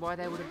understand why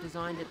they would have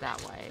designed it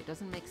that way. It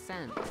doesn't make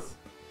sense.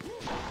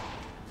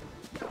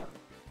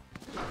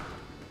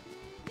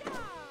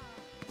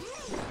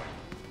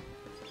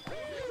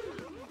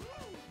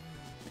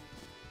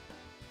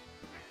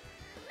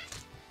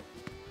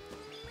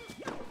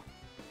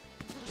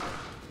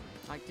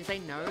 Like, did they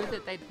know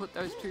that they'd put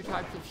those two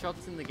types of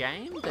shots in the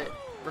game that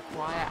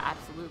require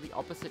absolutely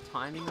opposite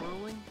timing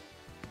ruling?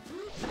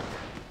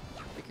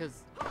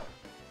 Because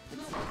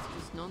it's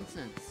just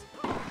nonsense.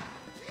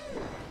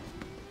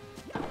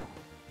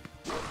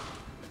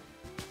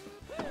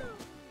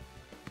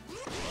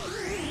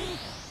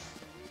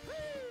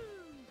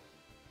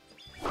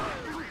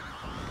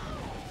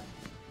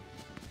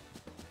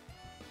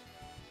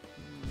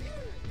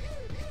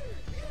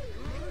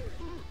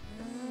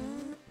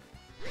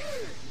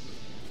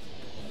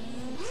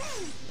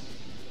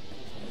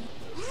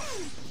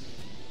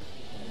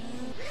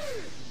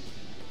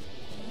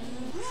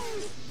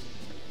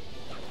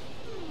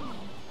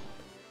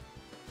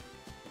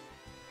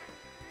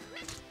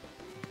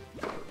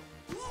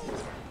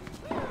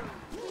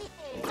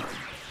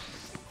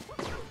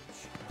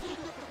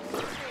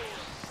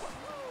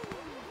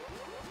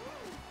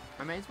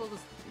 I may as well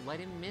just let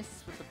him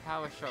miss with the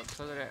power shot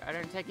so that I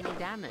don't take any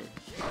damage.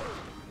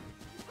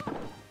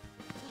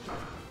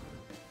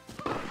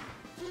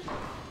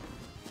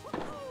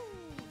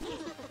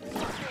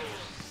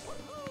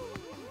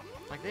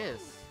 Like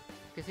this.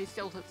 Because he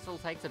still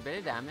takes a bit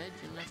of damage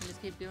and I can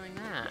just keep doing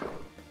that.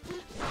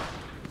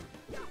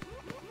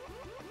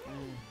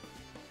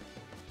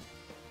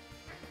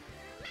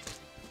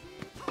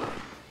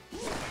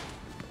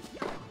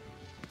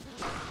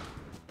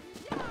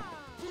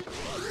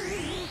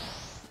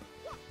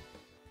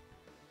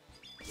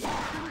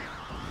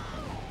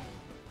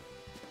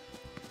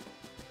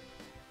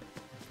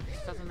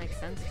 Doesn't make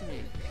sense to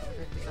me. Why did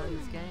they design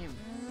this game?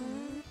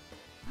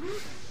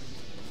 It's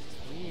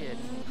weird.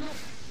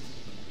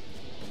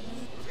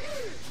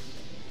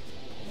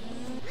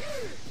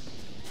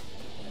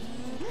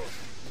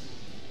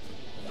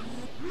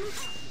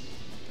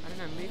 I don't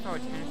know, maybe if I were a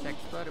tennis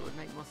expert it would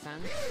make more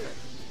sense,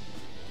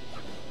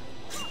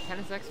 but...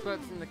 Tennis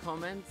experts in the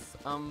comments,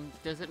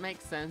 does it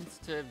make sense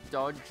to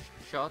dodge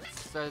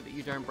shots so that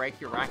you don't break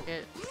your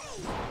racket?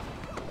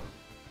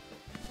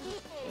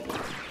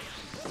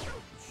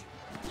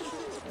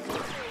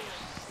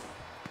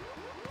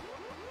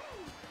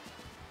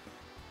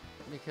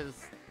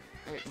 Because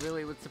it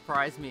really would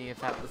surprise me if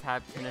that was how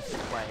tennis is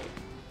played.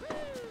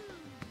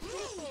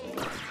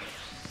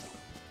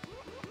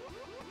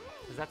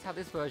 Because that's how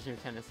this version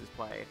of tennis is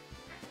played.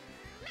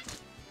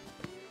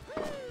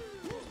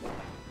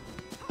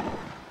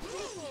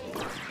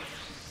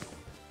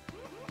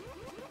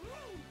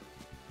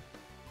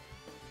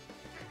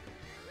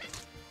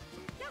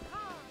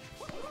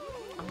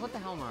 Oh, what the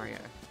hell, Mario?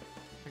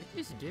 What did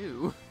you just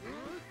do?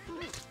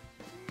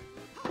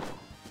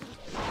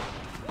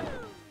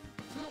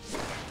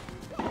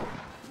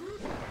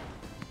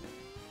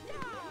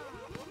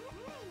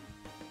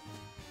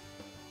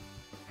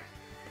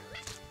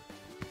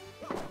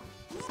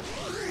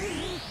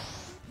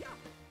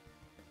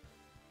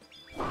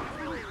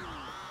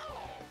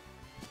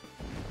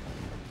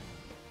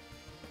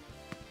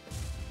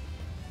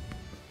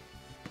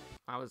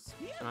 That was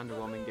an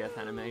underwhelming death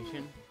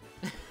animation.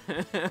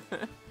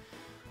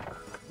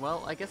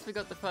 Well, I guess we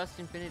got the first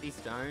Infinity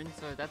Stone,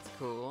 so that's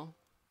cool.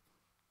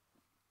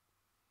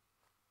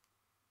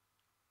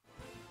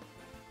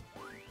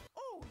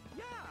 Oh,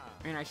 yeah!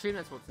 I mean, I assume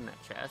that's what's in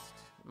that chest.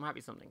 It might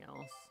be something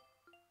else.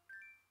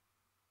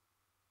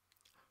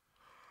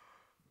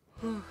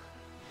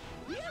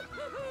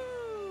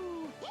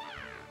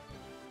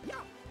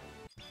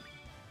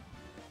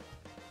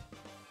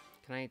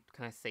 Can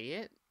I see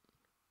it?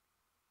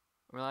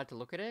 Am I allowed to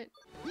look at it?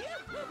 This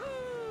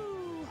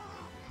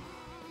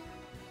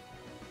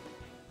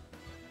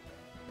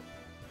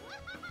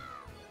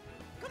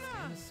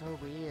game is so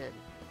weird.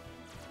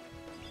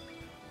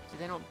 Did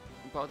they not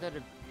bother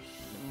to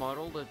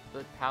model the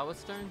Power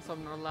Stone so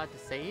I'm not allowed to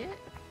see it?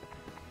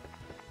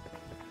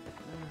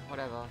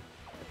 Whatever.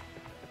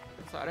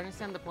 So I don't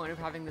understand the point of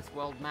having this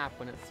world map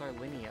when it's so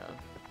linear.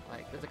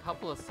 Like, there's a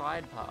couple of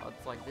side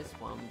paths like this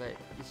one, but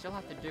you still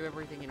have to do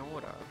everything in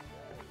order.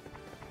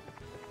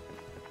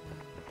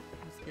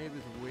 This game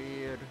is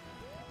weird.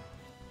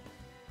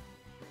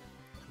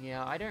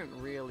 Yeah, I don't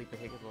really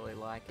particularly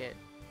like it.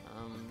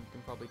 You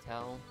can probably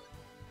tell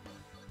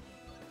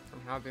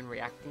from how I've been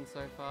reacting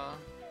so far.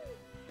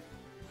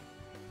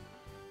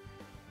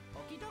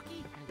 Okie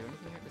dokie. Can I do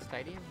anything at the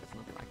stadium? Doesn't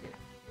look like it.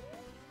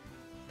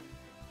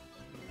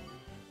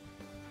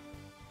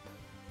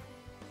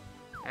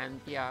 And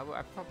yeah,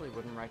 I probably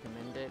wouldn't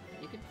recommend it.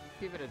 You could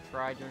give it a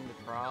try during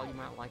the trial, you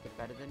might like it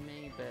better than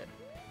me, but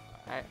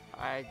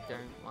I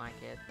don't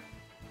like it.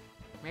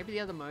 Maybe the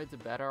other modes are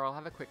better, I'll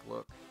have a quick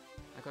look.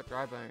 I got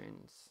dry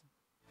bones.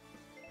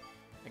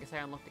 I guess I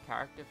unlocked a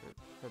character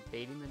for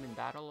beating them in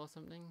battle or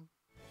something.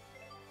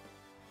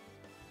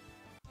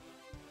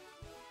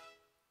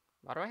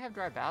 Why do I have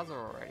Dry Bowser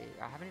already?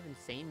 I haven't even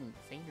seen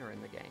her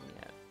in the game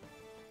yet.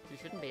 She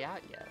shouldn't be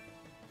out yet.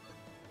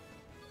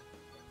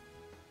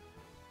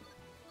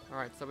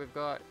 Alright, so we've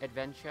got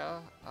Adventure,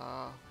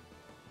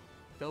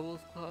 Doubles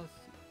Class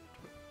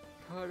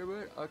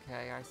Tournament.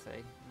 Okay, I see.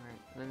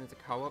 Alright, and then there's a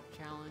co-op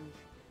challenge,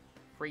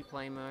 free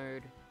play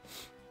mode,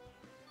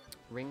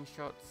 ring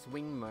shot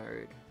swing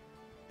mode.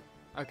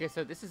 Okay,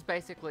 so this is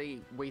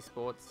basically Wii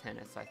Sports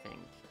Tennis, I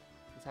think.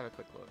 Let's have a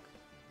quick look.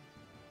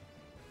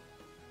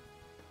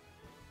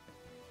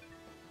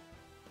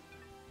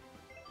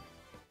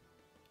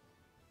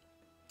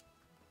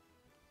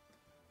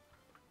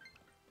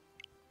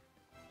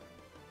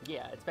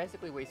 Yeah, it's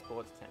basically Wii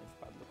Sports Tennis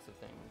by the looks of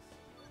things.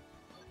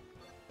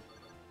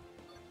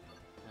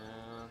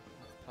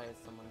 Let's play as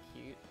someone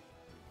cute.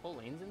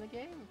 Pauline's in the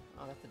game?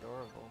 Oh, that's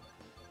adorable.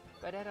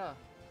 Burdetta!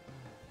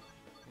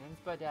 My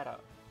name's Burdetta.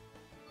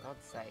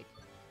 God's sake.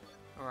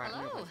 Alright,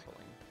 I'm gonna play as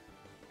Pauline.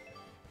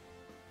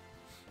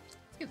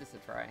 Let's give this a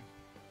try.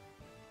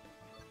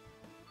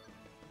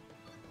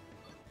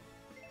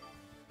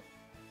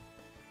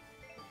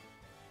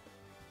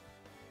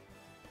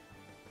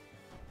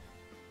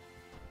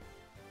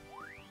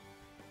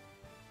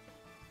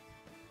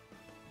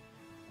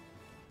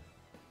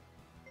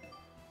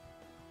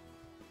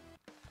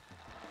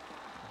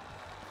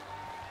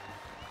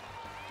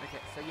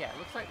 Okay, so yeah, it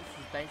looks like this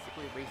is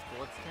basically Wii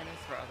Sports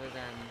Tennis rather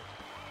than,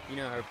 you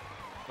know,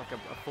 like a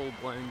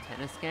full-blown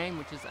tennis game,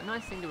 which is a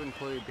nice thing to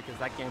include because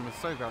that game was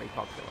so very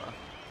popular.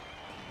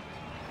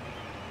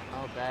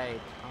 Oh, babe.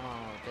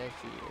 Oh, there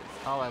she is.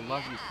 Oh, I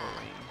love you,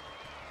 Pauline.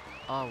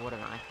 Oh, what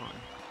an icon.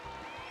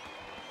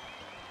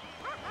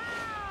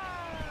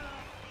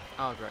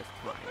 Oh, gross,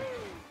 it's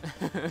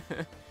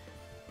Mario.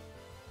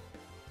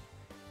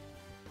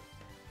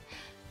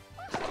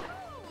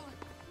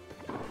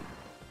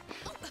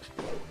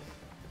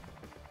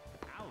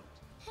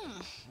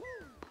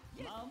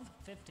 Love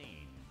 15.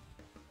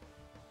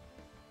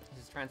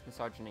 This is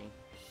transmisogyny.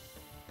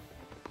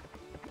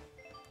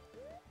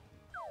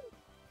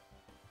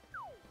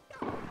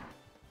 I'm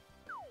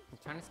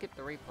trying to skip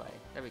the replay.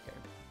 There we go.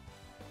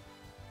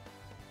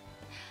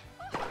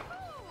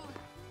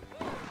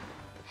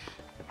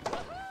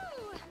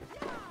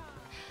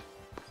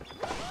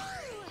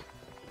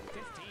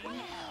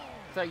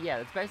 So yeah,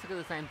 it's basically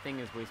the same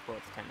thing as Wii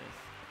Sports Tennis.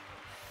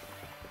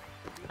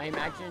 I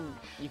imagine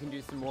you can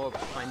do some more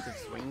kinds of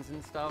swings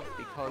and stuff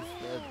because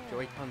the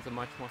Joy-Cons are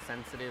much more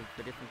sensitive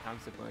for different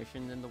types of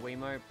motion than the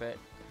Wiimote, but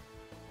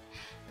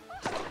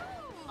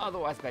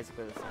otherwise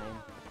basically the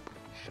same.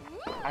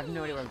 I have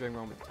no idea what I'm doing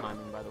wrong with the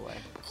timing, by the way.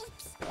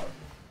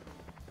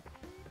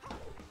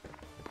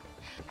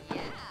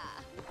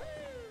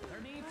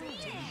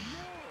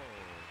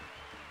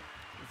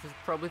 This is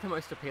probably the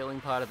most appealing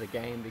part of the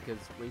game because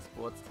Wii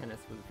Sports Tennis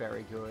was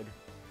very good,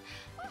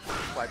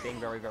 despite being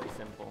very, very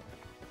simple.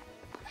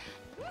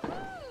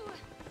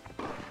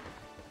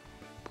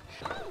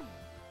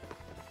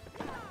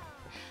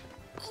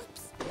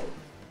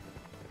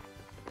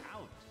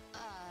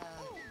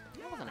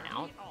 That wasn't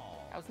out.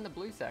 I was in the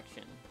blue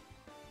section.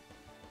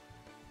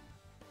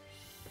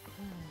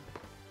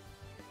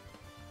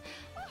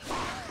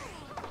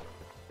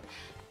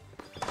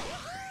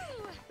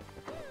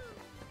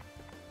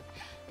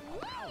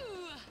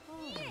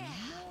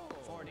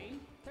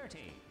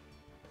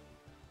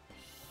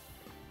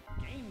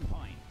 Game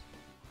point.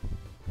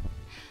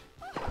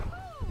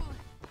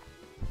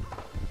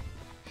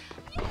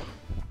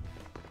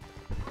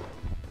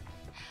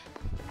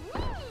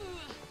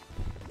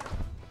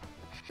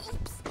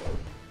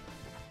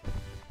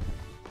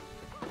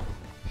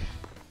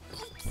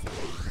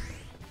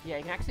 Yeah,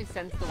 you can actually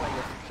sense the way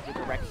the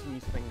direction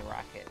you swing the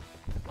racket,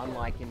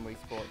 unlike in Wii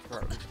Sports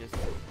where it was just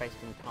based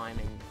on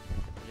timing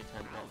to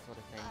determine that sort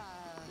of thing.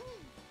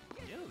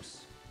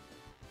 Deuce.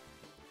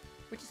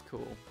 Which is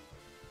cool.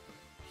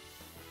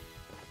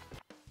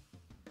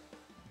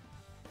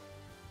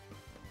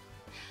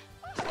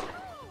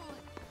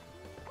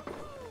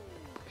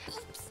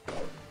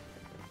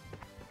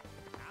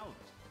 Out.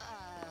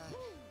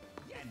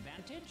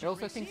 Advantage. It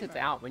also thinks it's receiver.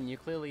 out when you're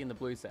clearly in the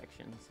blue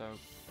section, so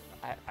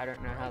I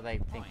don't know how they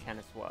think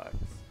tennis works.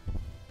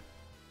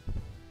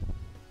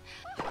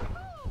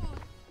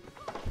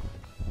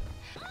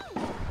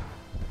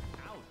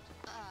 Out.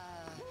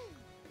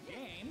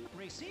 Game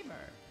receiver.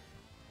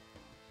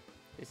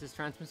 This is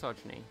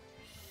transmisogyny.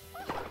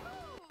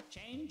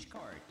 Change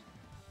court.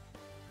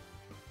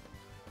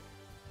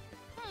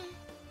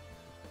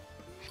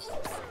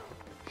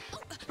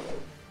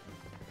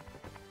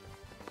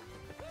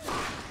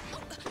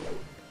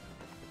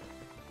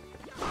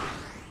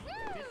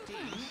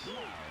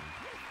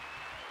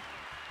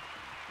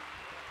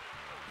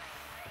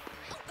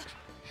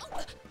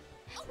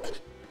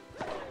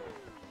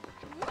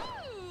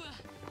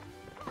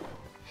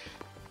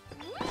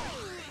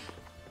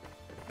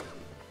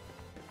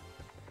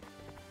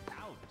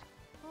 Out.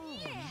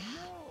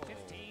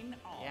 15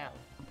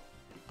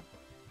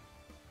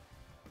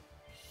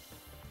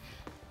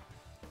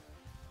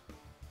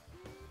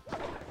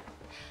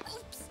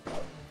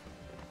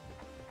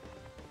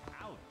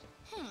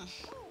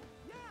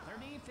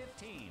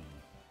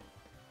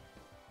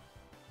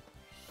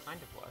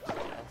 kind of works, I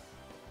guess.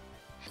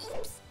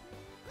 Oops.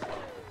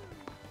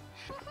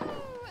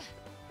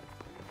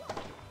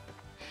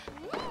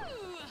 Woo!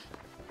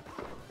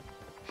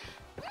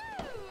 Woo!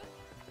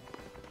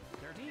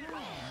 30.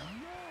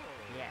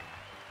 Yeah.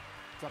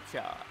 Drop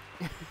shot.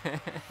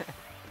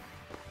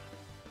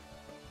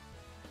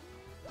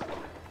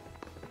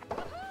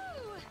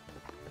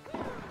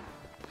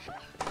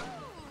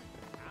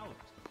 Out.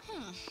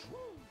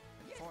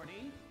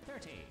 40,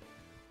 30.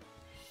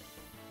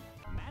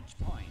 Match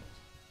point.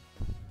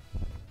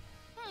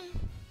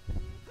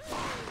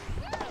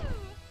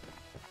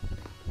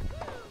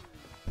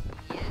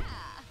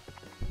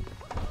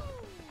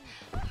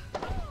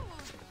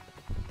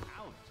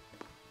 Out.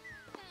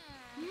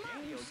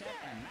 Game, set,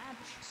 and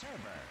match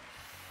server.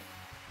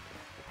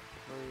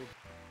 Rude.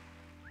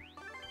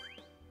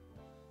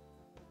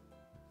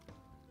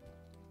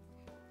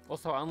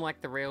 Also,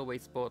 unlike the real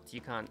Wii Sports,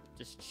 you can't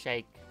just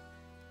shake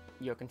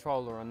your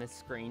controller on this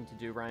screen to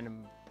do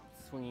random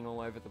swinging all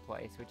over the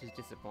place, which is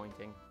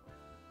disappointing.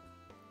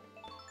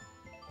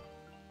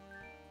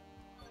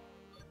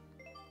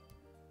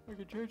 I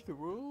can change the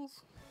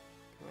rules?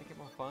 Can make it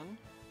more fun?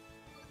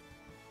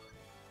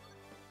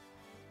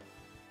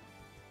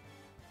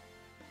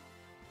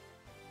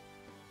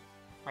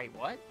 Wait,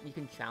 what? You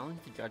can challenge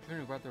the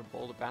judgment of whether a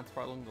ball to bounce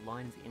right along the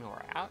lines in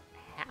or out?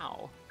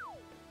 How?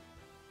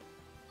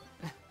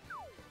 Go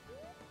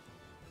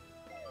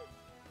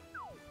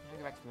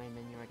back to the main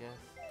menu, I guess.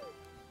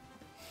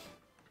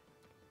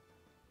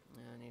 I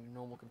need a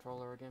normal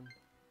controller again.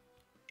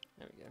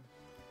 There we go.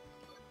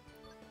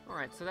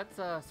 Alright, so that's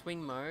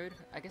swing mode.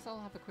 I guess I'll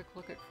have a quick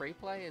look at free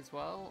play as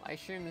well. I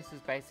assume this is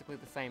basically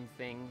the same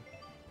thing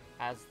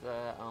as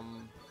the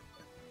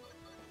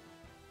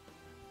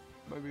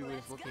movie we were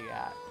just looking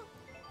at.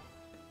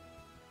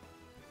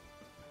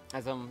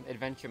 As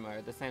adventure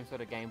mode, the same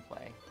sort of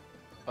gameplay,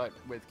 but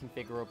with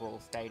configurable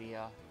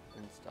stadia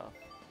and stuff.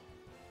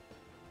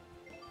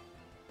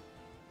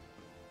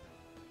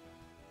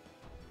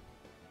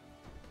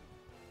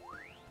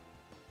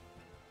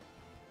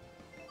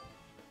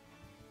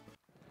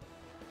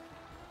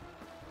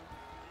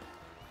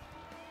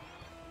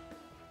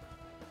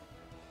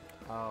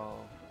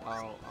 Oh,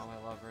 I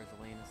love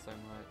Rosalina so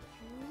much.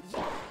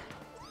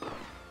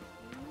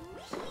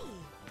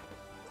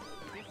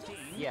 15.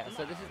 Yeah,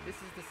 so this is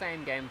the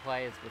same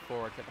gameplay as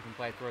before, except I can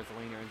play as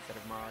Rosalina instead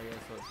of Mario,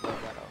 so it's way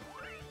better.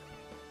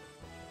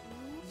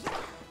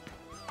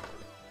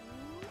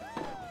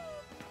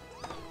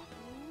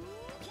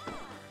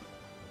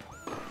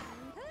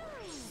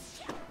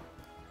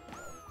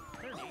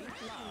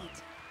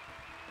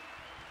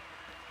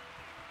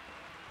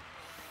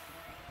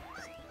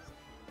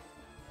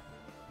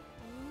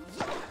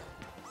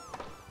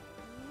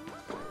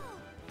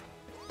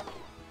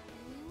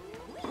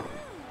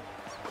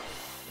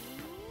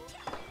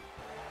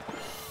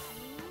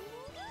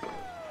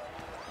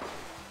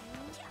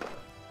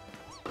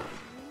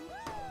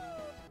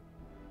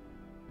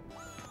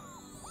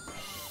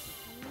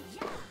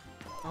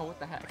 Oh, what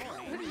the heck?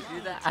 How did you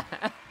do that?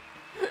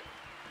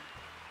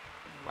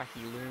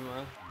 Wacky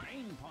Luma.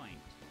 Game point.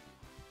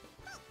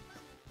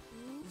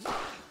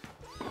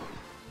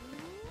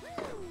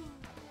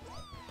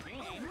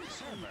 Game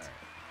server.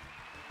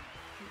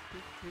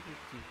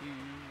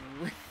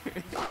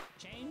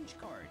 Change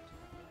court.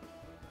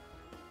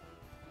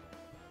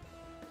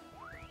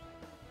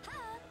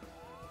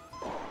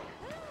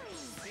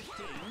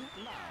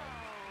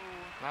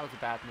 That was a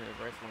bad move,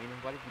 Rosalina.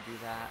 Why did you do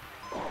that?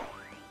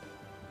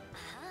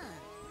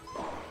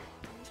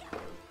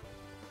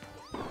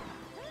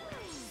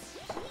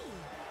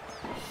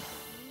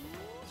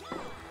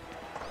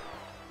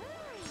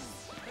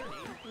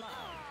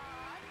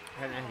 I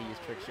don't know how to use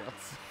trick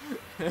shots.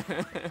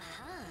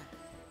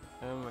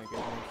 Oh my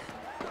goodness.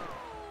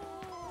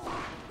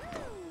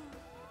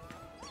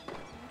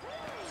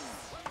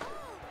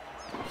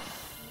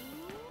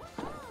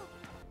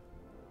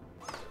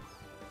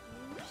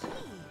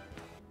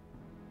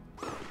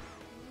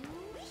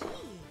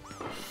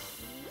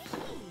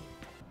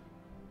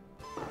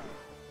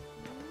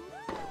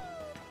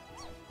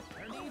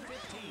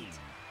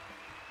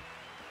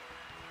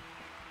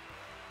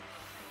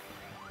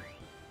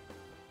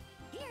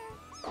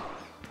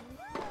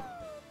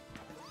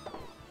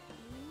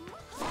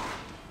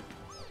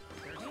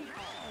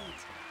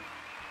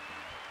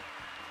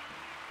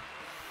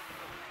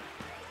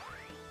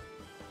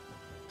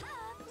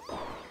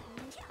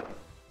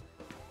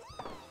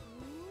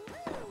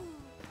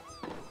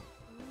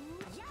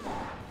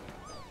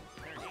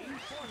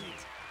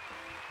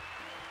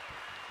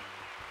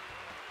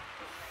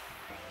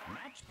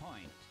 Match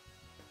point.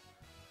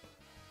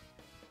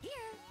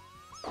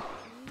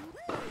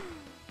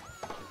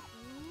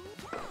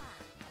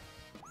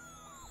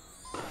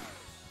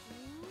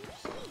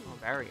 Oh,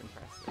 very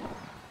impressive.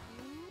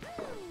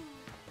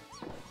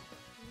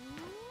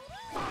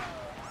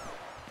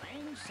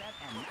 Game, set,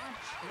 and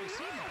match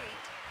receiver.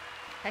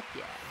 Heck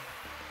yeah.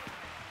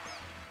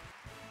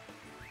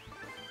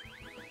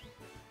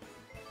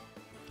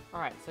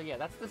 Alright, so yeah,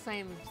 that's the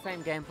same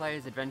gameplay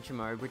as Adventure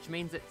Mode, which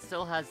means it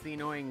still has the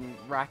annoying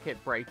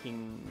racket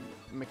breaking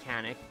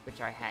mechanic,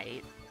 which I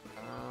hate.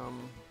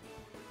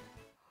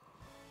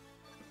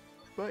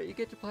 But you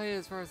get to play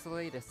as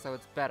Rosalita, so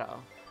it's better.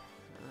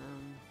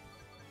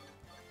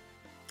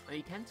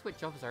 You can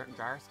switch off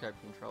gyroscope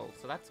controls,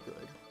 so that's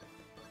good.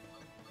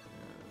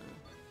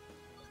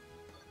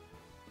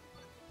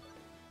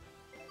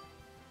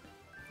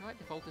 I might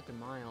default it to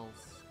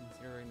miles,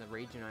 considering the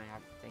region I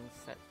have things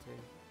set to.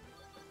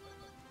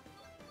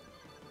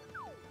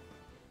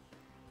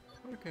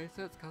 Okay,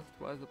 so it's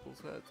customizable,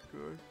 so that's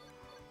good.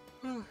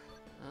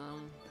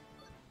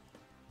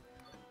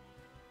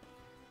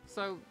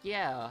 So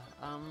yeah,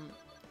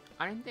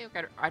 I don't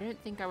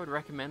think I would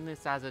recommend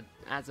this as a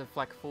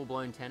like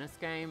full-blown tennis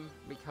game,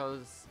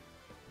 because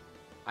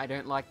I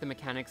don't like the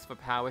mechanics for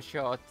power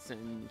shots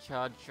and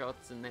charge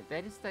shots, and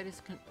they just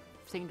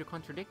seem to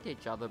contradict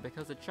each other,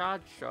 because a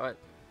charge shot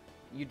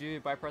you do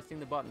by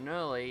pressing the button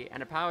early,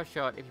 and a power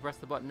shot, if you press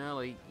the button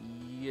early,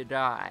 you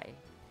die.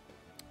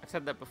 I've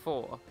said that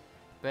before,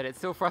 but it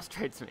still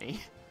frustrates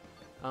me.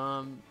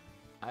 I'm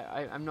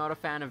not a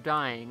fan of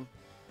dying.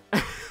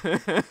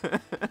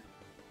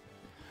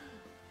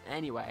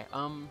 Anyway,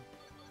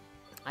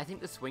 I think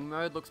the swing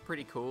mode looks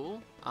pretty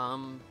cool,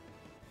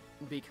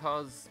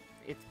 because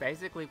it's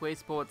basically Wii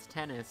Sports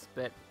Tennis,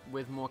 but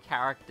with more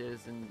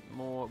characters and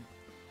more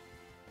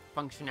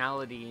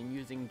functionality and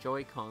using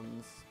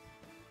Joy-Cons.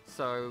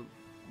 So,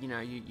 you know,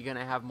 you're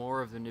gonna have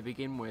more of them to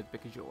begin with,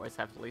 because you always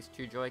have at least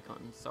 2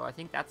 Joy-Cons. So I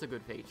think that's a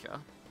good feature.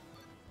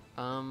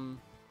 And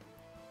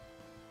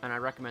I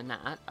recommend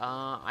that.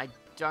 I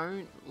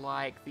don't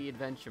like the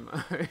adventure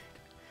mode.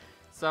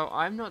 So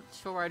I'm not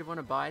sure I'd want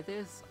to buy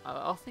this.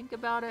 I'll think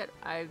about it.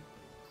 I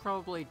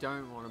probably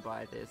don't want to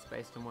buy this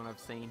based on what I've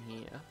seen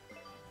here.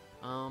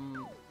 I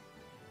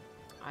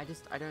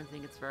don't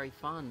think it's very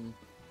fun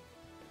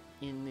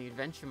in the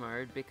adventure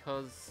mode,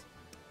 because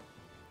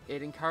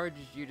it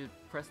encourages you to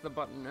press the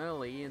button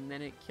early and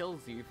then it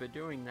kills you for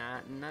doing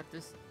that, and that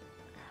just...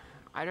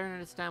 I don't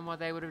understand why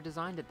they would have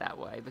designed it that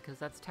way, because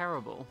that's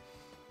terrible.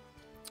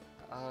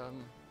 I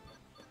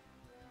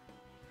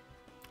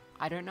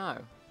don't know.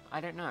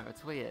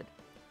 It's weird.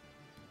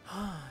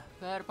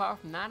 But apart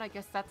from that, I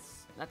guess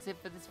that's it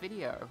for this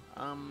video.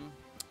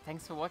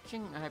 Thanks for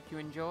watching. I hope you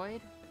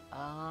enjoyed.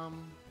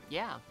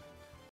 Yeah.